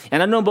horizon.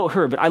 And I don't know about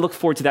her, but I look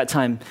forward to that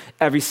time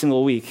every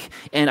single week.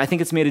 And I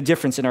think it's made a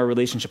difference in our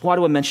relationship. Why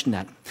do I mention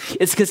that?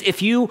 It's because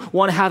if you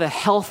want to have a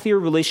healthier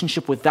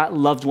relationship with that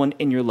loved one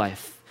in your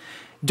life,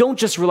 don't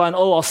just rely on,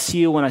 I'll see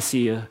you when I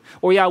see you.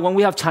 Or when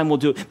we have time, we'll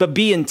do it. But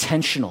be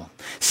intentional.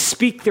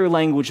 Speak their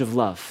language of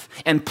love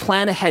and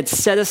plan ahead.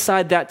 Set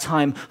aside that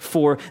time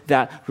for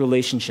that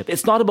relationship.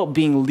 It's not about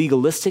being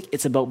legalistic.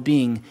 It's about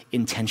being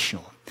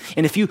intentional.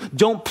 And if you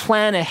don't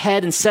plan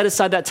ahead and set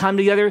aside that time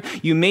together,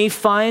 you may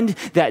find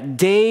that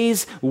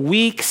days,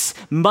 weeks,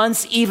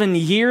 months, even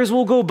years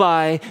will go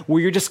by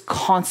where you're just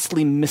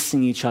constantly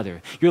missing each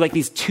other. You're like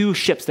these two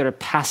ships that are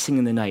passing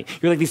in the night.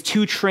 You're like these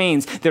two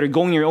trains that are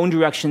going your own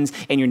directions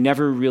and you're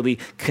never really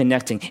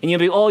connecting. And you'll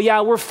be,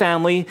 we're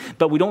family,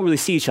 but we don't really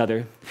see each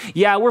other.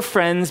 Yeah, we're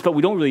friends, but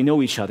we don't really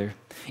know each other.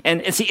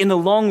 And see, in the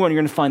long run, you're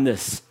going to find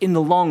this. In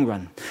the long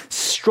run,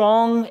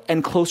 strong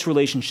and close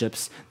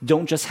relationships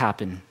don't just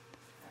happen.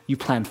 You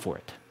plan for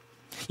it.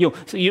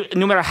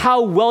 No matter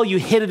how well you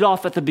hit it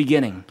off at the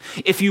beginning,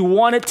 if you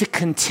want it to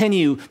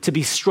continue to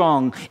be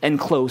strong and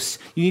close,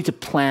 you need to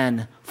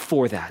plan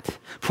for that.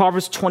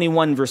 Proverbs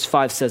 21 verse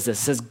 5 says this.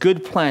 It says,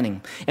 good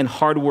planning and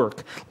hard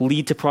work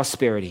lead to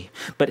prosperity,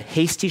 but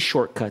hasty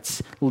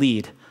shortcuts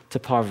lead to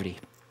poverty.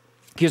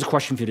 Here's a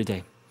question for you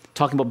today,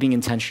 talking about being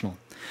intentional.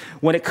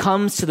 When it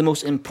comes to the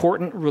most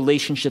important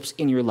relationships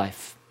in your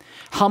life,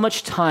 how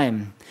much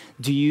time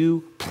do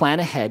you plan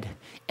ahead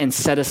and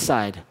set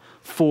aside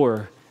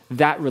for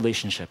that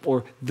relationship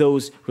or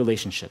those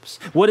relationships?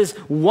 What is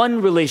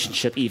one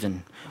relationship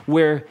even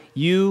where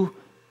you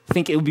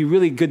think it would be a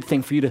really good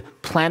thing for you to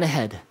plan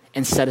ahead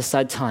and set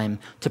aside time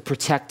to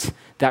protect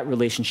that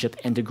relationship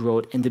and to grow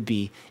it and to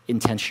be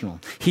intentional?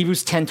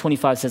 Hebrews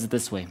 10:25 says it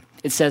this way.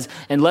 It says,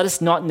 and let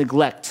us not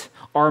neglect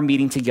our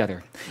meeting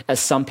together, as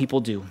some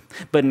people do,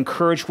 but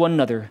encourage one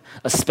another,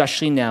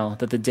 especially now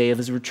that the day of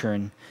his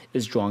return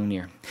is drawing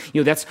near.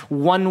 That's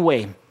one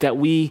way that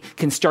we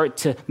can start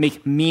to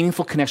make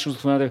meaningful connections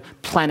with one another,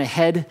 plan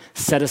ahead,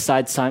 set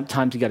aside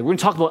time together. We're going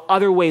to talk about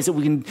other ways that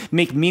we can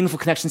make meaningful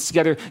connections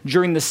together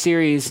during the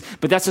series,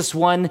 but that's just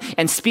one.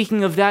 And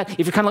speaking of that,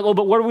 if you're kind of like,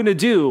 but what are we going to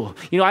do?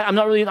 I'm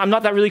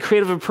not that really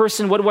creative of a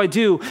person. What do I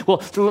do?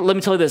 Well, let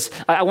me tell you this.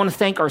 I want to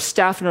thank our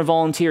staff and our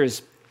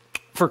volunteers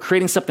for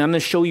creating something I'm going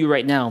to show you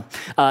right now.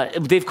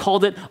 They've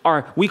called it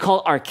we call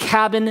it our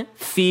Cabin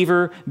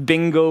Fever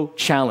Bingo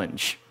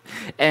Challenge.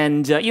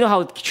 And you know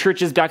how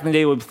churches back in the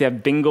day would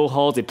have bingo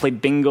halls, they play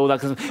bingo.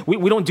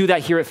 We don't do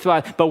that here at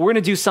Thrive, but we're going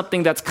to do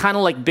something that's kind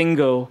of like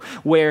bingo,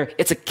 where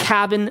it's a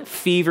cabin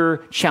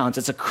fever challenge.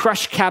 It's a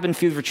crush cabin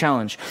fever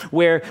challenge,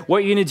 where what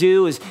you're going to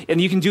do is, and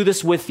you can do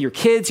this with your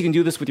kids, you can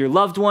do this with your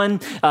loved one,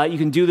 you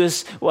can do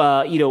this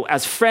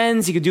as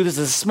friends, you can do this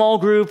as a small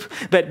group,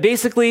 but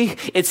basically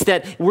it's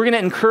that we're going to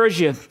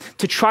encourage you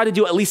to try to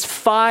do at least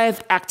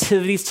 5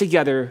 activities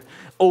together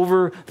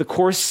over the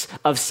course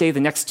of, say, the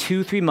next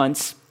 2-3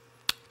 months.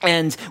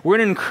 And we're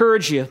going to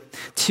encourage you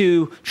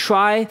to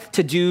try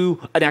to do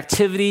an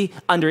activity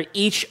under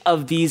each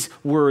of these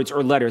words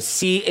or letters,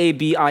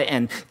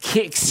 C-A-B-I-N.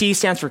 C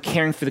stands for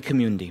caring for the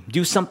community.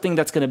 Do something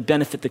that's going to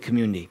benefit the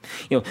community,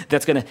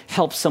 that's going to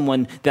help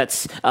someone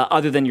that's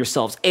other than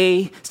yourselves.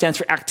 A stands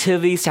for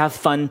activities to have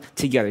fun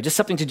together, just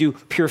something to do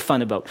pure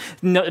fun about.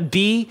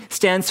 B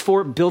stands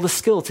for build a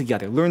skill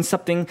together, learn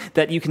something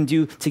that you can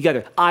do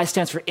together. I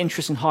stands for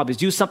interest and hobbies,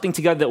 do something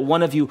together that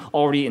one of you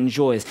already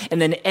enjoys.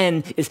 And then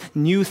N is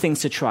new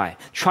things to try.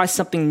 Try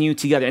something new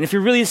together. And if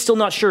you're really still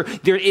not sure,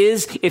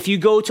 if you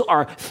go to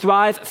our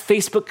Thrive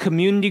Facebook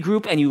community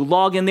group and you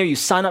log in there, you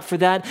sign up for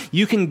that,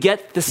 you can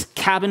get this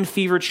Cabin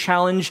Fever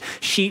Challenge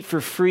sheet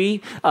for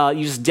free.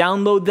 You just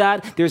download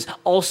that. There's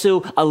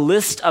also a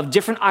list of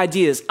different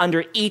ideas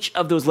under each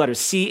of those letters,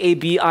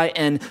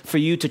 C-A-B-I-N, for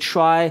you to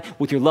try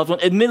with your loved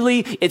one.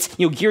 Admittedly, it's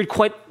geared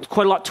quite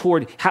a lot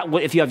toward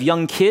if you have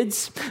young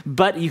kids,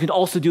 but you can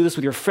also do this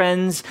with your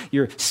friends,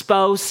 your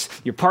spouse,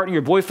 your partner,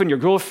 your boyfriend, your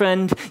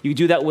girlfriend. mind. You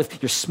do that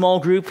with your small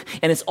group,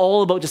 and it's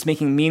all about just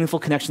making meaningful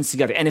connections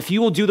together. And if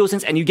you will do those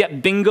things and you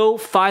get bingo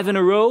 5 in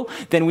a row,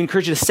 then we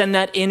encourage you to send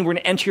that in. We're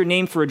going to enter your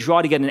name for a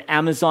draw to get an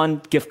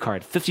Amazon gift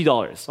card,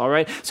 $50, all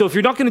right? So if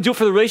you're not going to do it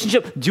for the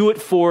relationship, do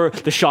it for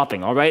the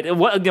shopping, all right?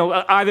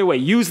 Either way,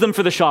 use them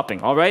for the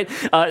shopping, all right?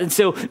 And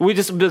so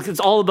it's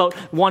all about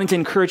wanting to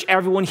encourage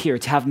everyone here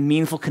to have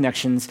meaningful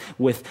connections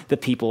with the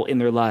people in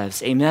their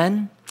lives.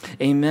 Amen?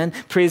 Amen.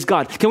 Praise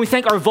God. Can we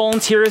thank our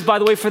volunteers, by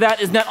the way, for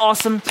that? Isn't that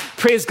awesome?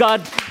 Praise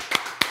God.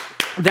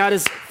 That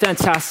is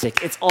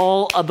fantastic. It's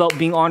all about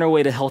being on our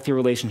way to healthy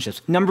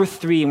relationships. Number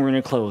 3, and we're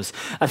going to close.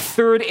 A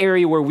third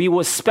area where we will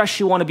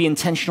especially want to be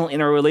intentional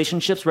in our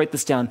relationships, write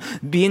this down,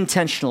 be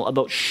intentional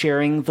about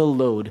sharing the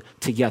load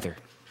together.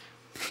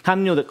 How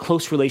many know that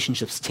close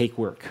relationships take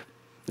work?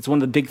 It's one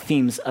of the big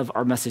themes of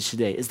our message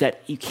today, is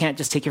that you can't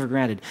just take it for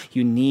granted.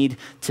 You need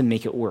to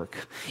make it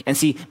work. And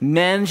see,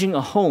 managing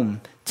a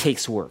home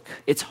takes work.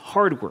 It's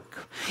hard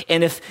work.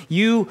 And if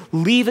you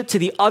leave it to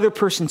the other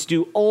person to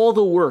do all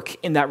the work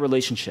in that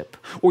relationship,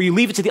 or you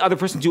leave it to the other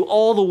person to do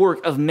all the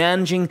work of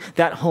managing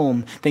that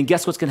home, then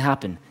guess what's going to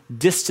happen?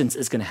 Distance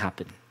is going to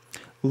happen.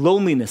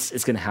 Loneliness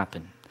is going to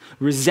happen.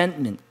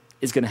 Resentment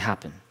is going to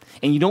happen.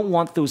 And you don't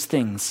want those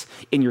things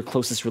in your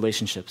closest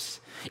relationships.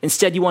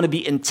 Instead, you want to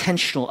be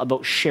intentional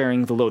about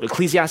sharing the load.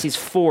 Ecclesiastes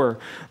 4,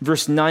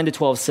 verse 9 to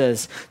 12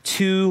 says,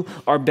 2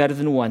 are better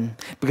than 1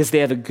 because they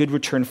have a good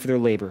return for their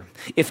labor.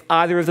 If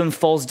either of them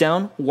falls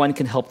down, one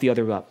can help the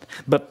other up.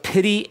 But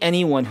pity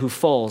anyone who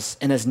falls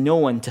and has no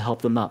one to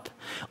help them up.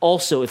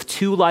 Also, if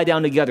 2 lie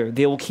down together,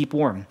 they will keep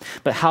warm.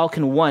 But how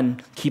can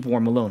one keep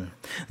warm alone?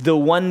 Though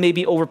one may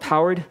be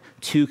overpowered,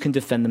 2 can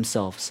defend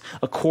themselves.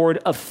 A cord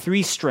of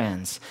 3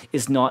 strands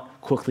is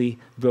not quickly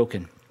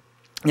broken.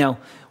 Now,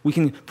 we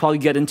can probably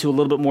get into a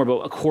little bit more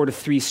about a cord of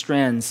 3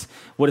 strands.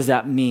 What does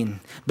that mean?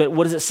 But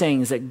what is it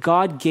saying is that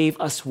God gave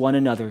us one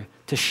another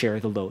to share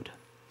the load.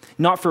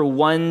 Not for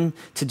one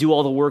to do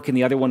all the work and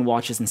the other one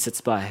watches and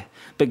sits by.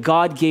 But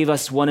God gave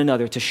us one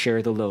another to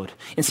share the load.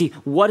 And see,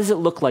 what does it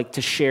look like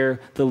to share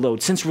the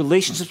load? Since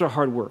relationships are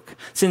hard work,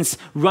 since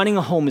running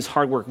a home is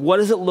hard work, what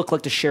does it look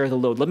like to share the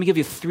load? Let me give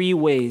you 3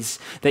 ways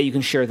that you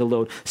can share the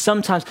load.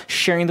 Sometimes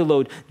sharing the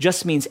load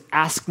just means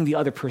asking the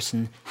other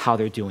person how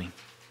they're doing.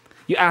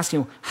 You ask,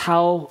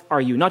 how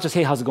are you? Not just,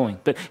 hey, how's it going?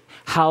 But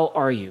how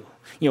are you?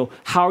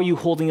 How are you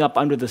holding up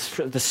under the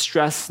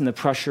stress and the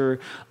pressure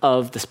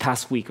of this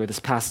past week or this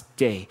past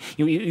day?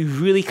 You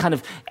really kind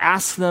of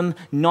ask them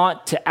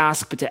not to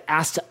ask, but to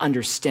ask to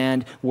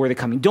understand where they're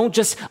coming. Don't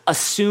just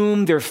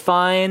assume they're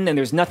fine and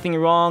there's nothing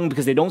wrong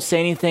because they don't say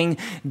anything.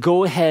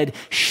 Go ahead,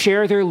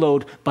 share their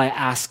load by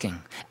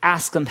asking.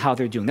 Ask them how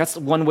they're doing. That's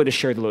one way to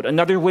share the load.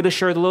 Another way to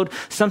share the load,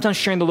 sometimes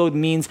sharing the load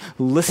means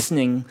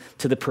listening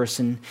to the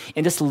person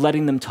and just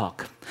letting them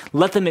talk.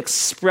 Let them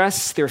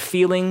express their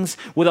feelings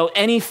without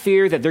any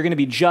fear that they're going to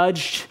be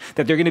judged,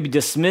 that they're going to be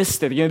dismissed,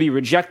 that they're going to be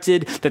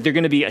rejected, that they're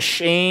going to be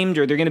ashamed,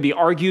 or they're going to be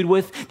argued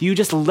with. You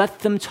just let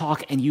them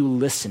talk and you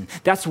listen.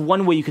 That's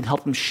one way you can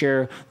help them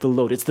share the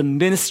load. It's the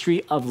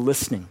ministry of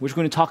listening, which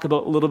we're going to talk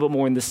about a little bit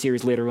more in this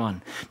series later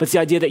on. But it's the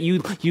idea that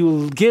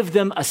you give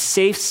them a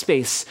safe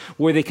space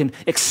where they can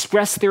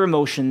express their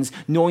emotions,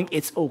 knowing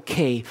it's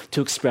okay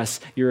to express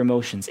your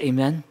emotions.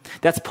 Amen?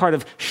 That's part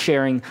of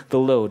sharing the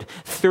load.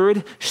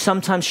 Third,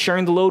 sometimes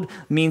sharing the load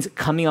means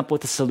coming up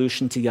with a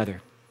solution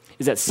together.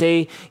 Is that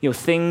say,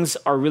 things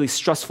are really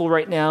stressful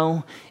right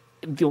now.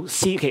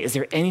 See, okay, is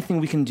there anything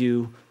we can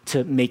do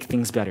to make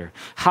things better?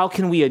 How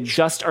can we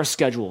adjust our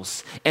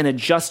schedules and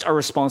adjust our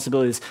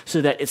responsibilities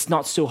so that it's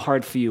not so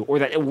hard for you or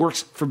that it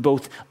works for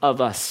both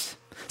of us?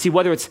 See,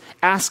 whether it's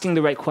asking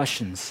the right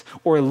questions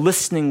or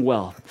listening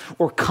well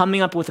or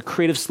coming up with a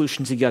creative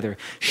solution together,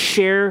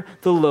 share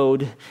the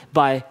load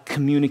by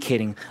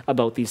communicating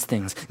about these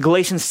things.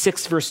 Galatians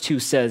 6 verse 2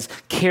 says,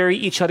 carry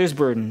each other's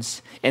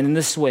burdens, and in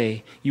this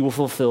way you will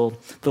fulfill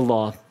the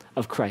law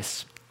of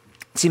Christ.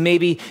 See,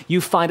 maybe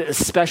you find it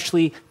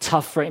especially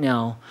tough right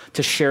now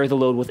to share the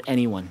load with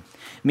anyone.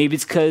 Maybe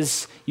it's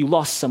because you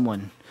lost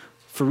someone.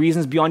 For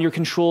reasons beyond your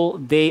control,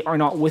 they are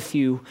not with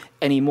you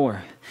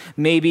anymore.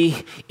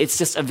 Maybe it's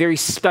just a very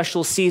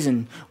special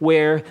season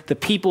where the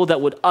people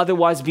that would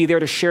otherwise be there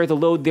to share the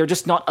load, they're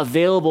just not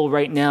available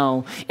right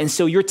now. And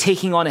so you're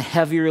taking on a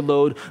heavier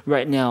load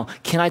right now.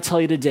 Can I tell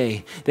you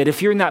today that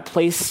if you're in that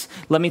place,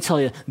 let me tell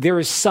you, there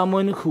is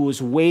someone who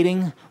is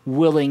waiting,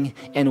 willing,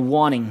 and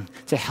wanting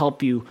to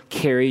help you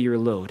carry your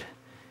load.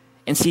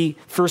 And see,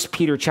 1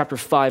 Peter chapter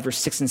 5, verse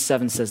 6 and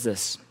 7 says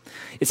this.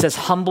 It says,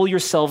 humble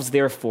yourselves,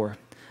 therefore,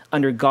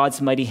 under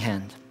God's mighty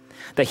hand,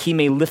 that he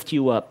may lift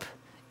you up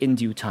in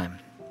due time.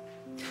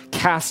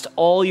 Cast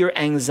all your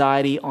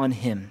anxiety on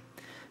him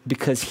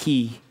because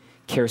he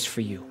cares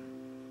for you.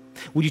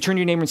 Would you turn to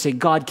your neighbor and say,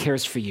 God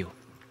cares for you?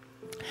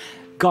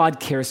 God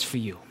cares for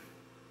you.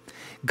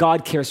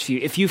 God cares for you.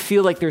 If you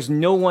feel like there's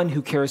no one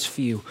who cares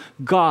for you,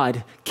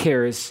 God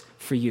cares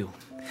for you.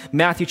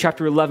 Matthew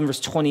chapter 11, verse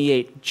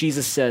 28,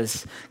 Jesus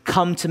says,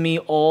 come to me,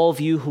 all of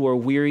you who are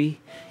weary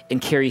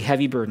and carry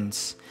heavy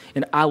burdens,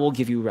 and I will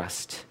give you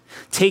rest.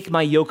 Take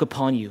my yoke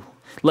upon you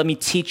Let me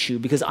teach you,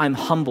 because I'm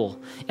humble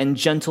and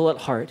gentle at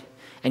heart,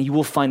 and you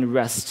will find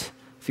rest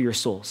for your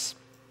souls.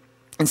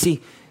 And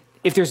see,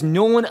 if there's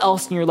no one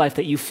else in your life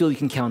that you feel you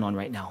can count on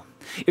right now,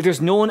 if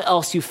there's no one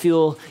else you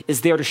feel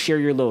is there to share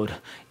your load,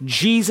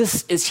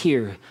 Jesus is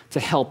here to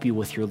help you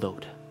with your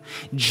load.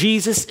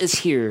 Jesus is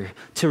here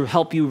to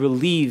help you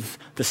relieve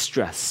the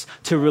stress,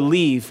 to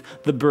relieve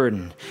the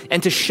burden,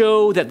 and to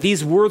show that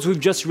these words we've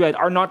just read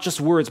are not just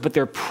words, but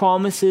they're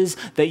promises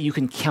that you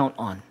can count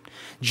on.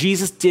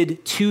 Jesus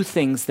did two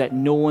things that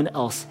no one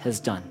else has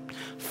done.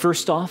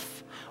 First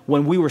off,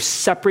 when we were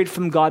separated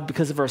from God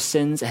because of our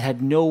sins and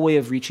had no way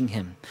of reaching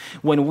him,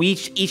 when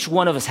each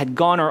one of us had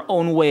gone our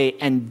own way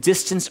and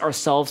distanced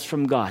ourselves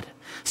from God,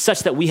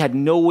 such that we had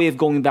no way of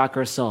going back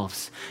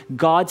ourselves,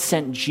 God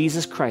sent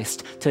Jesus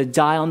Christ to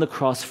die on the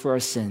cross for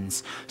our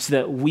sins so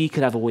that we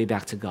could have a way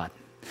back to God,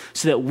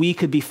 so that we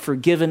could be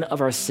forgiven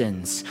of our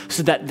sins,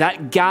 so that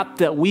that gap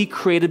that we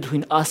created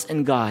between us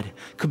and God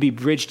could be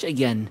bridged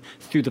again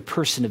through the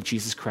person of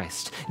Jesus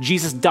Christ.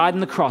 Jesus died on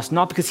the cross,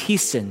 not because he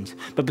sinned,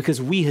 but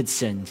because we had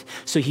sinned.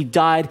 So he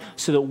died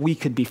so that we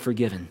could be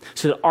forgiven,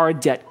 so that our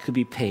debt could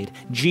be paid.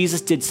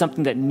 Jesus did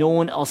something that no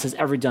one else has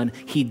ever done.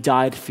 He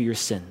died for your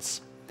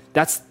sins.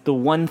 That's the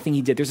one thing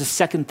he did. There's a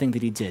second thing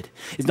that he did.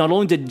 Is not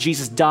only did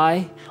Jesus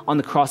die on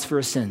the cross for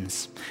our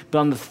sins, but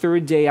on the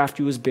third day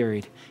after he was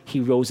buried, he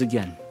rose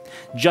again.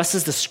 Just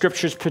as the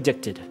scriptures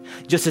predicted,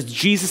 just as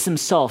Jesus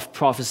himself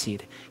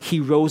prophesied, he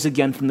rose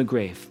again from the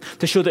grave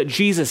to show that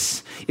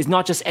Jesus is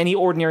not just any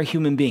ordinary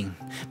human being,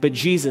 but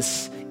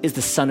Jesus is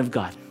the Son of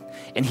God,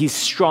 and he's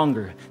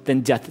stronger than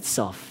death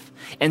itself.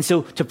 And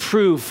so to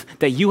prove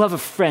that you have a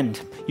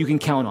friend you can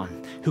count on,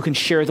 who can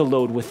share the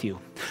load with you,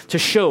 to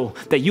show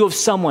that you have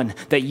someone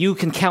that you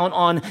can count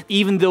on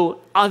even though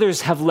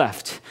others have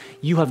left,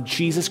 you have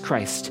Jesus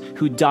Christ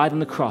who died on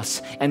the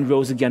cross and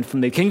rose again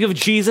from the dead. Can you give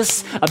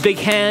Jesus a big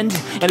hand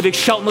and a big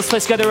shout in this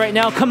place together right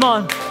now? Come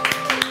on.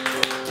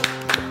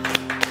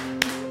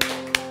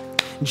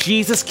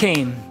 Jesus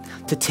came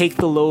to take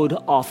the load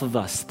off of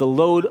us, the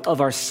load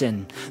of our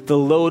sin, the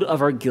load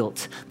of our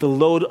guilt, the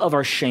load of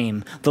our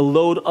shame, the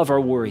load of our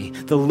worry,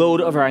 the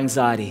load of our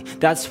anxiety.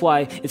 That's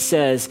why it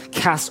says,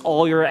 cast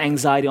all your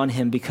anxiety on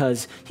him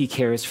because he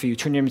cares for you.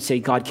 Turn to him and say,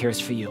 God cares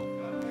for you.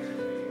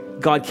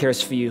 God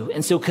cares for you.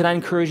 And so can I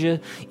encourage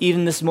you,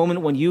 even this moment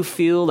when you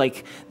feel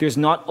like there's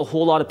not a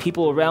whole lot of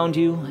people around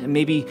you and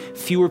maybe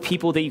fewer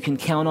people that you can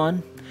count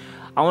on,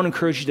 I want to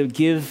encourage you to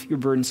give your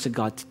burdens to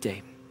God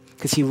today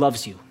because he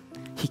loves you.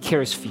 He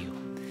cares for you.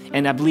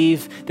 And I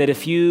believe that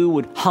if you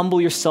would humble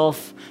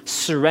yourself,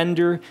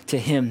 surrender to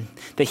him,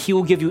 that he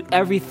will give you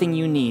everything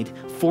you need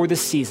for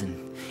this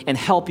season and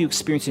help you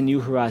experience a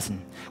new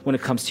horizon when it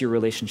comes to your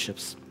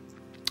relationships.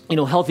 You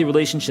know, healthy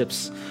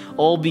relationships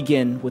all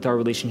begin with our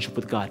relationship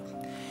with God.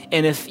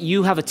 And if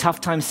you have a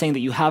tough time saying that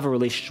you have a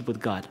relationship with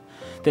God,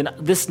 then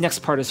this next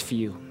part is for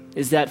you.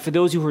 Is that for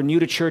those who are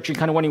new to church, you're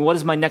kind of wondering, what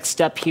is my next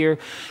step here?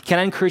 Can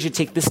I encourage you to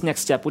take this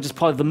next step, which is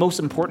probably the most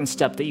important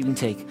step that you can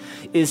take,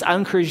 is I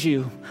encourage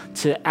you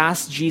to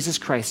ask Jesus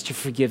Christ to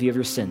forgive you of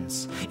your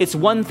sins. It's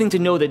one thing to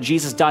know that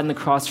Jesus died on the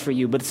cross for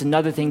you, but it's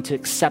another thing to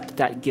accept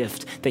that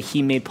gift that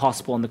he made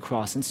possible on the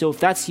cross. And so if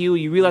that's you,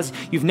 you realize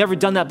you've never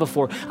done that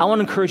before, I want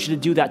to encourage you to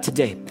do that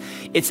today.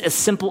 It's as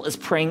simple as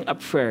praying a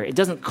prayer. It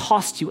doesn't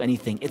cost you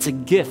anything. It's a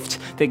gift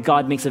that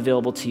God makes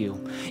available to you.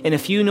 And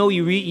if you know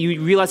you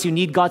realize you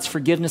need God's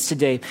forgiveness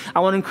today,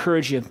 I want to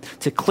encourage you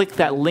to click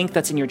that link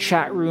that's in your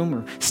chat room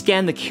or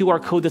scan the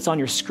QR code that's on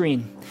your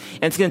screen.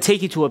 And it's going to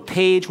take you to a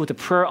page with a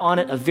prayer on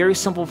it, a very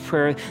simple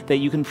prayer that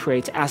you can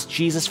pray to ask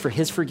Jesus for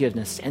his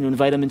forgiveness and to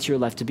invite him into your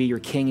life to be your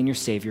King and your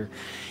Savior.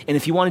 And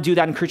if you want to do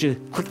that, I encourage you to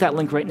click that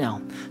link right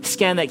now.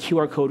 Scan that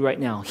QR code right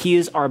now. He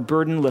is our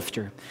burden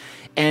lifter.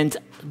 And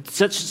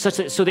so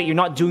that you're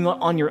not doing it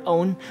on your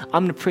own,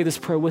 I'm going to pray this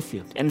prayer with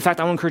you. And in fact,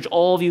 I want to encourage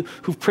all of you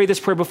who've prayed this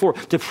prayer before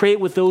to pray it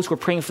with those who are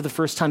praying for the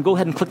first time. Go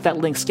ahead and click that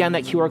link, scan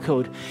that QR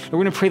code. And we're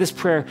going to pray this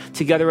prayer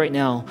together right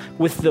now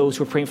with those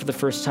who are praying for the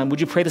first time.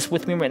 Would you pray this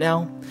with me right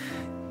now?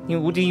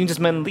 Would you just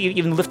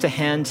even lift a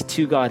hand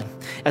to God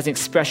as an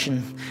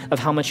expression of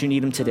how much you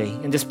need him today?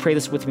 And just pray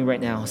this with me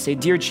right now. Say,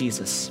 Dear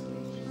Jesus,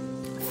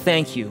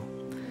 thank you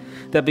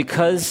that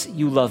because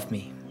you love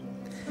me,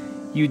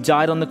 you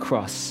died on the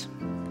cross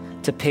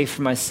to pay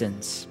for my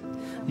sins.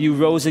 You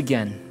rose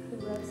again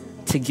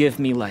to give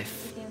me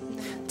life.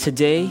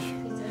 Today,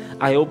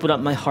 I open up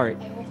my heart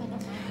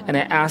and I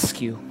ask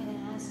you,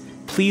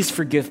 please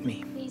forgive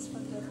me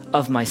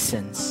of my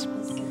sins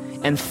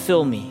and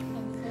fill me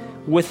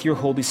with your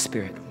Holy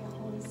Spirit.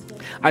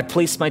 I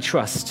place my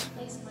trust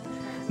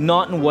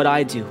not in what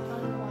I do,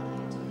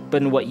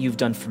 but in what you've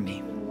done for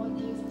me.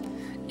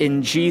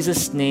 In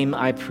Jesus' name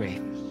I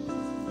pray.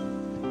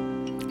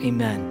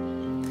 Amen.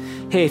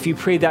 Hey, if you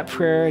prayed that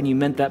prayer and you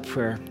meant that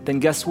prayer, then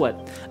guess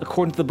what?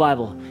 According to the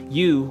Bible,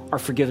 you are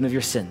forgiven of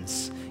your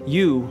sins.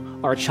 You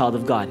are a child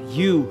of God.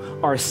 You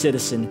are a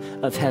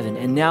citizen of heaven.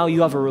 And now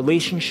you have a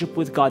relationship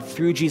with God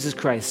through Jesus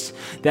Christ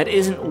that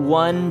isn't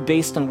one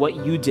based on what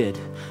you did,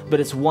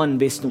 but it's one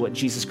based on what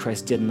Jesus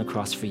Christ did on the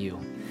cross for you.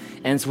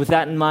 And it's with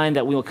that in mind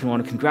that we want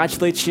to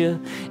congratulate you.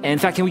 And in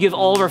fact, can we give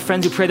all of our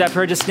friends who prayed that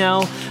prayer just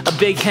now a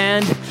big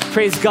hand?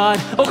 Praise God.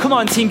 Oh, come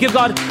on, team. Give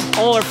God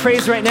all our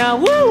praise right now.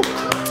 Woo!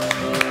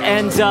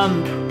 And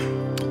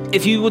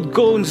if you would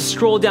go and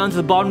scroll down to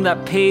the bottom of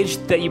that page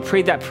that you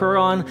prayed that prayer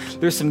on,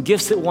 there's some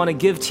gifts that we want to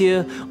give to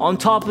you. On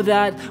top of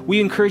that,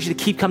 we encourage you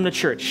to keep coming to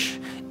church.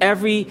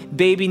 Every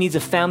baby needs a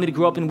family to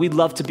grow up in. We'd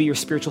love to be your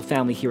spiritual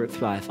family here at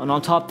Thrive. And on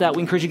top of that,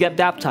 we encourage you to get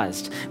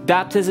baptized.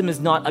 Baptism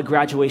is not a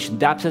graduation.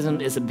 Baptism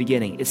is a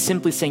beginning. It's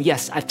simply saying,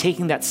 yes, I've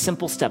taken that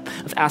simple step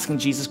of asking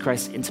Jesus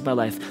Christ into my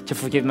life to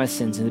forgive my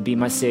sins and to be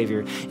my Savior.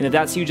 And if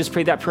that's you, just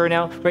pray that prayer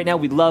now. Right now,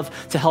 we'd love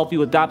to help you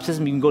with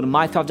baptism. You can go to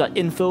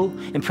mythrive.info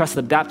and press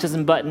the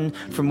baptism button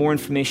for more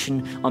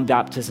information on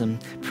baptism.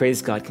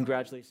 Praise God.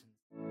 Congratulations.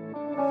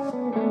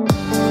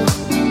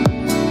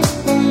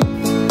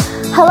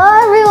 Hello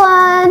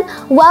everyone!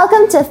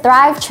 Welcome to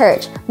Thrive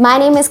Church. My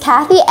name is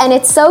Kathy and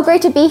it's so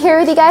great to be here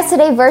with you guys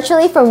today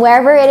virtually from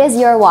wherever it is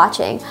you're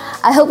watching.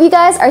 I hope you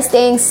guys are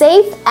staying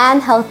safe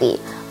and healthy.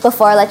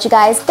 Before I let you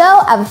guys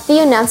go, I have a few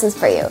announcements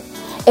for you.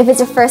 If it's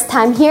your first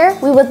time here,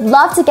 we would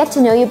love to get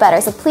to know you better,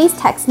 so please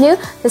text NEW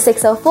to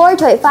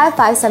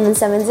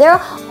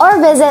 604-285-5770 or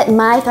visit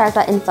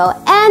mythrive.info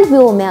and we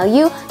will mail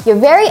you your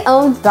very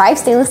own Thrive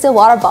stainless steel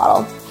water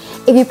bottle.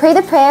 If you prayed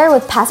the prayer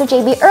with Pastor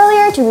JB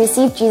earlier to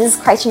receive Jesus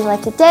Christ in your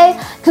life today,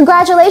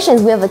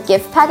 congratulations, we have a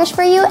gift package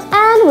for you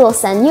and we will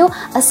send you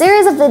a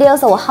series of videos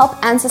that will help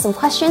answer some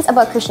questions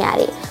about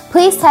Christianity.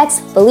 Please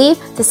text BELIEVE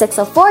to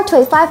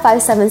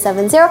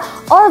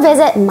 604-285-5770 or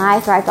visit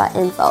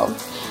mythrive.info.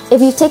 If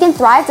you've taken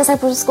Thrive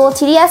Discipleship School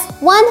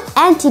TDS 1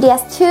 and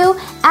TDS 2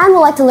 and would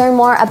like to learn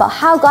more about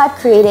how God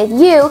created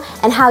you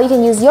and how you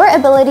can use your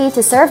ability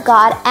to serve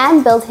God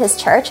and build His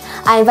church,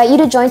 I invite you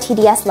to join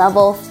TDS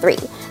Level 3.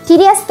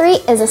 TDS 3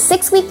 is a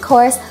 6-week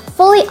course,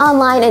 fully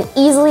online and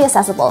easily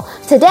accessible.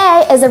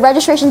 Today is the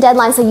registration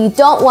deadline, so you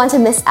don't want to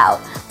miss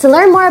out. To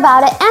learn more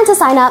about it and to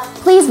sign up,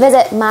 please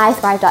visit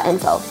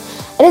mythrive.info.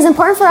 It is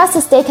important for us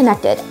to stay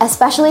connected,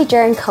 especially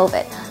during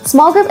COVID.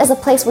 Small group is a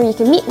place where you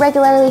can meet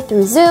regularly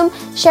through Zoom,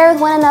 share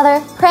with one another,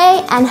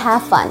 pray, and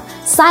have fun.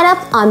 Sign up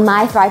on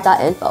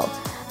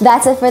mythrive.info.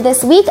 That's it for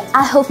this week.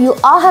 I hope you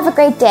all have a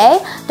great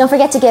day. Don't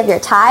forget to give your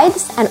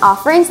tithes and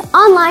offerings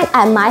online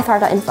at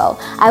mythrive.info.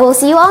 I will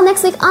see you all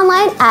next week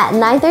online at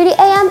 9:30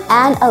 a.m.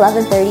 and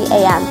 11:30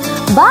 a.m.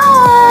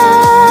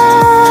 Bye!